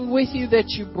everything with you that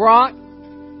you brought.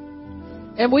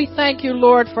 And we thank you,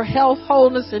 Lord, for health,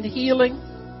 wholeness, and healing.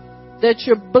 That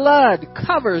your blood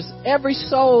covers every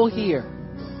soul here.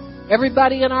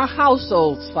 Everybody in our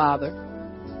households, Father.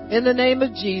 In the name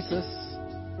of Jesus.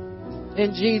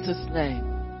 In Jesus'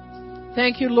 name.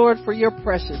 Thank you, Lord, for your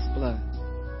precious blood.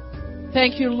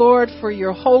 Thank you, Lord, for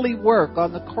your holy work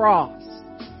on the cross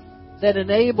that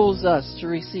enables us to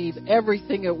receive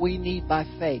everything that we need by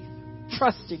faith,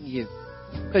 trusting you,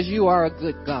 because you are a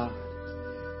good God.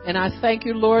 And I thank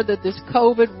you, Lord, that this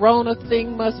COVID Rona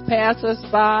thing must pass us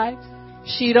by.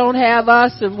 She don't have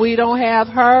us and we don't have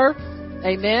her.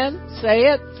 Amen. Say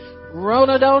it.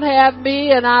 Rona don't have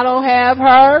me and I don't have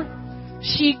her.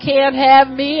 She can't have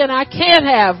me and I can't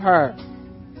have her.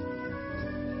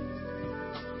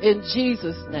 In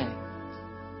Jesus' name.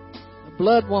 The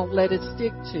blood won't let it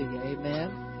stick to you.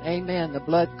 Amen. Amen. The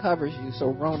blood covers you, so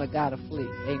Rona gotta flee.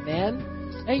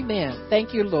 Amen. Amen.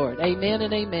 Thank you, Lord. Amen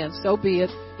and amen. So be it.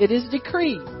 It is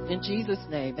decreed in Jesus'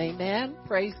 name. Amen.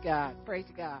 Praise God. Praise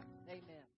God.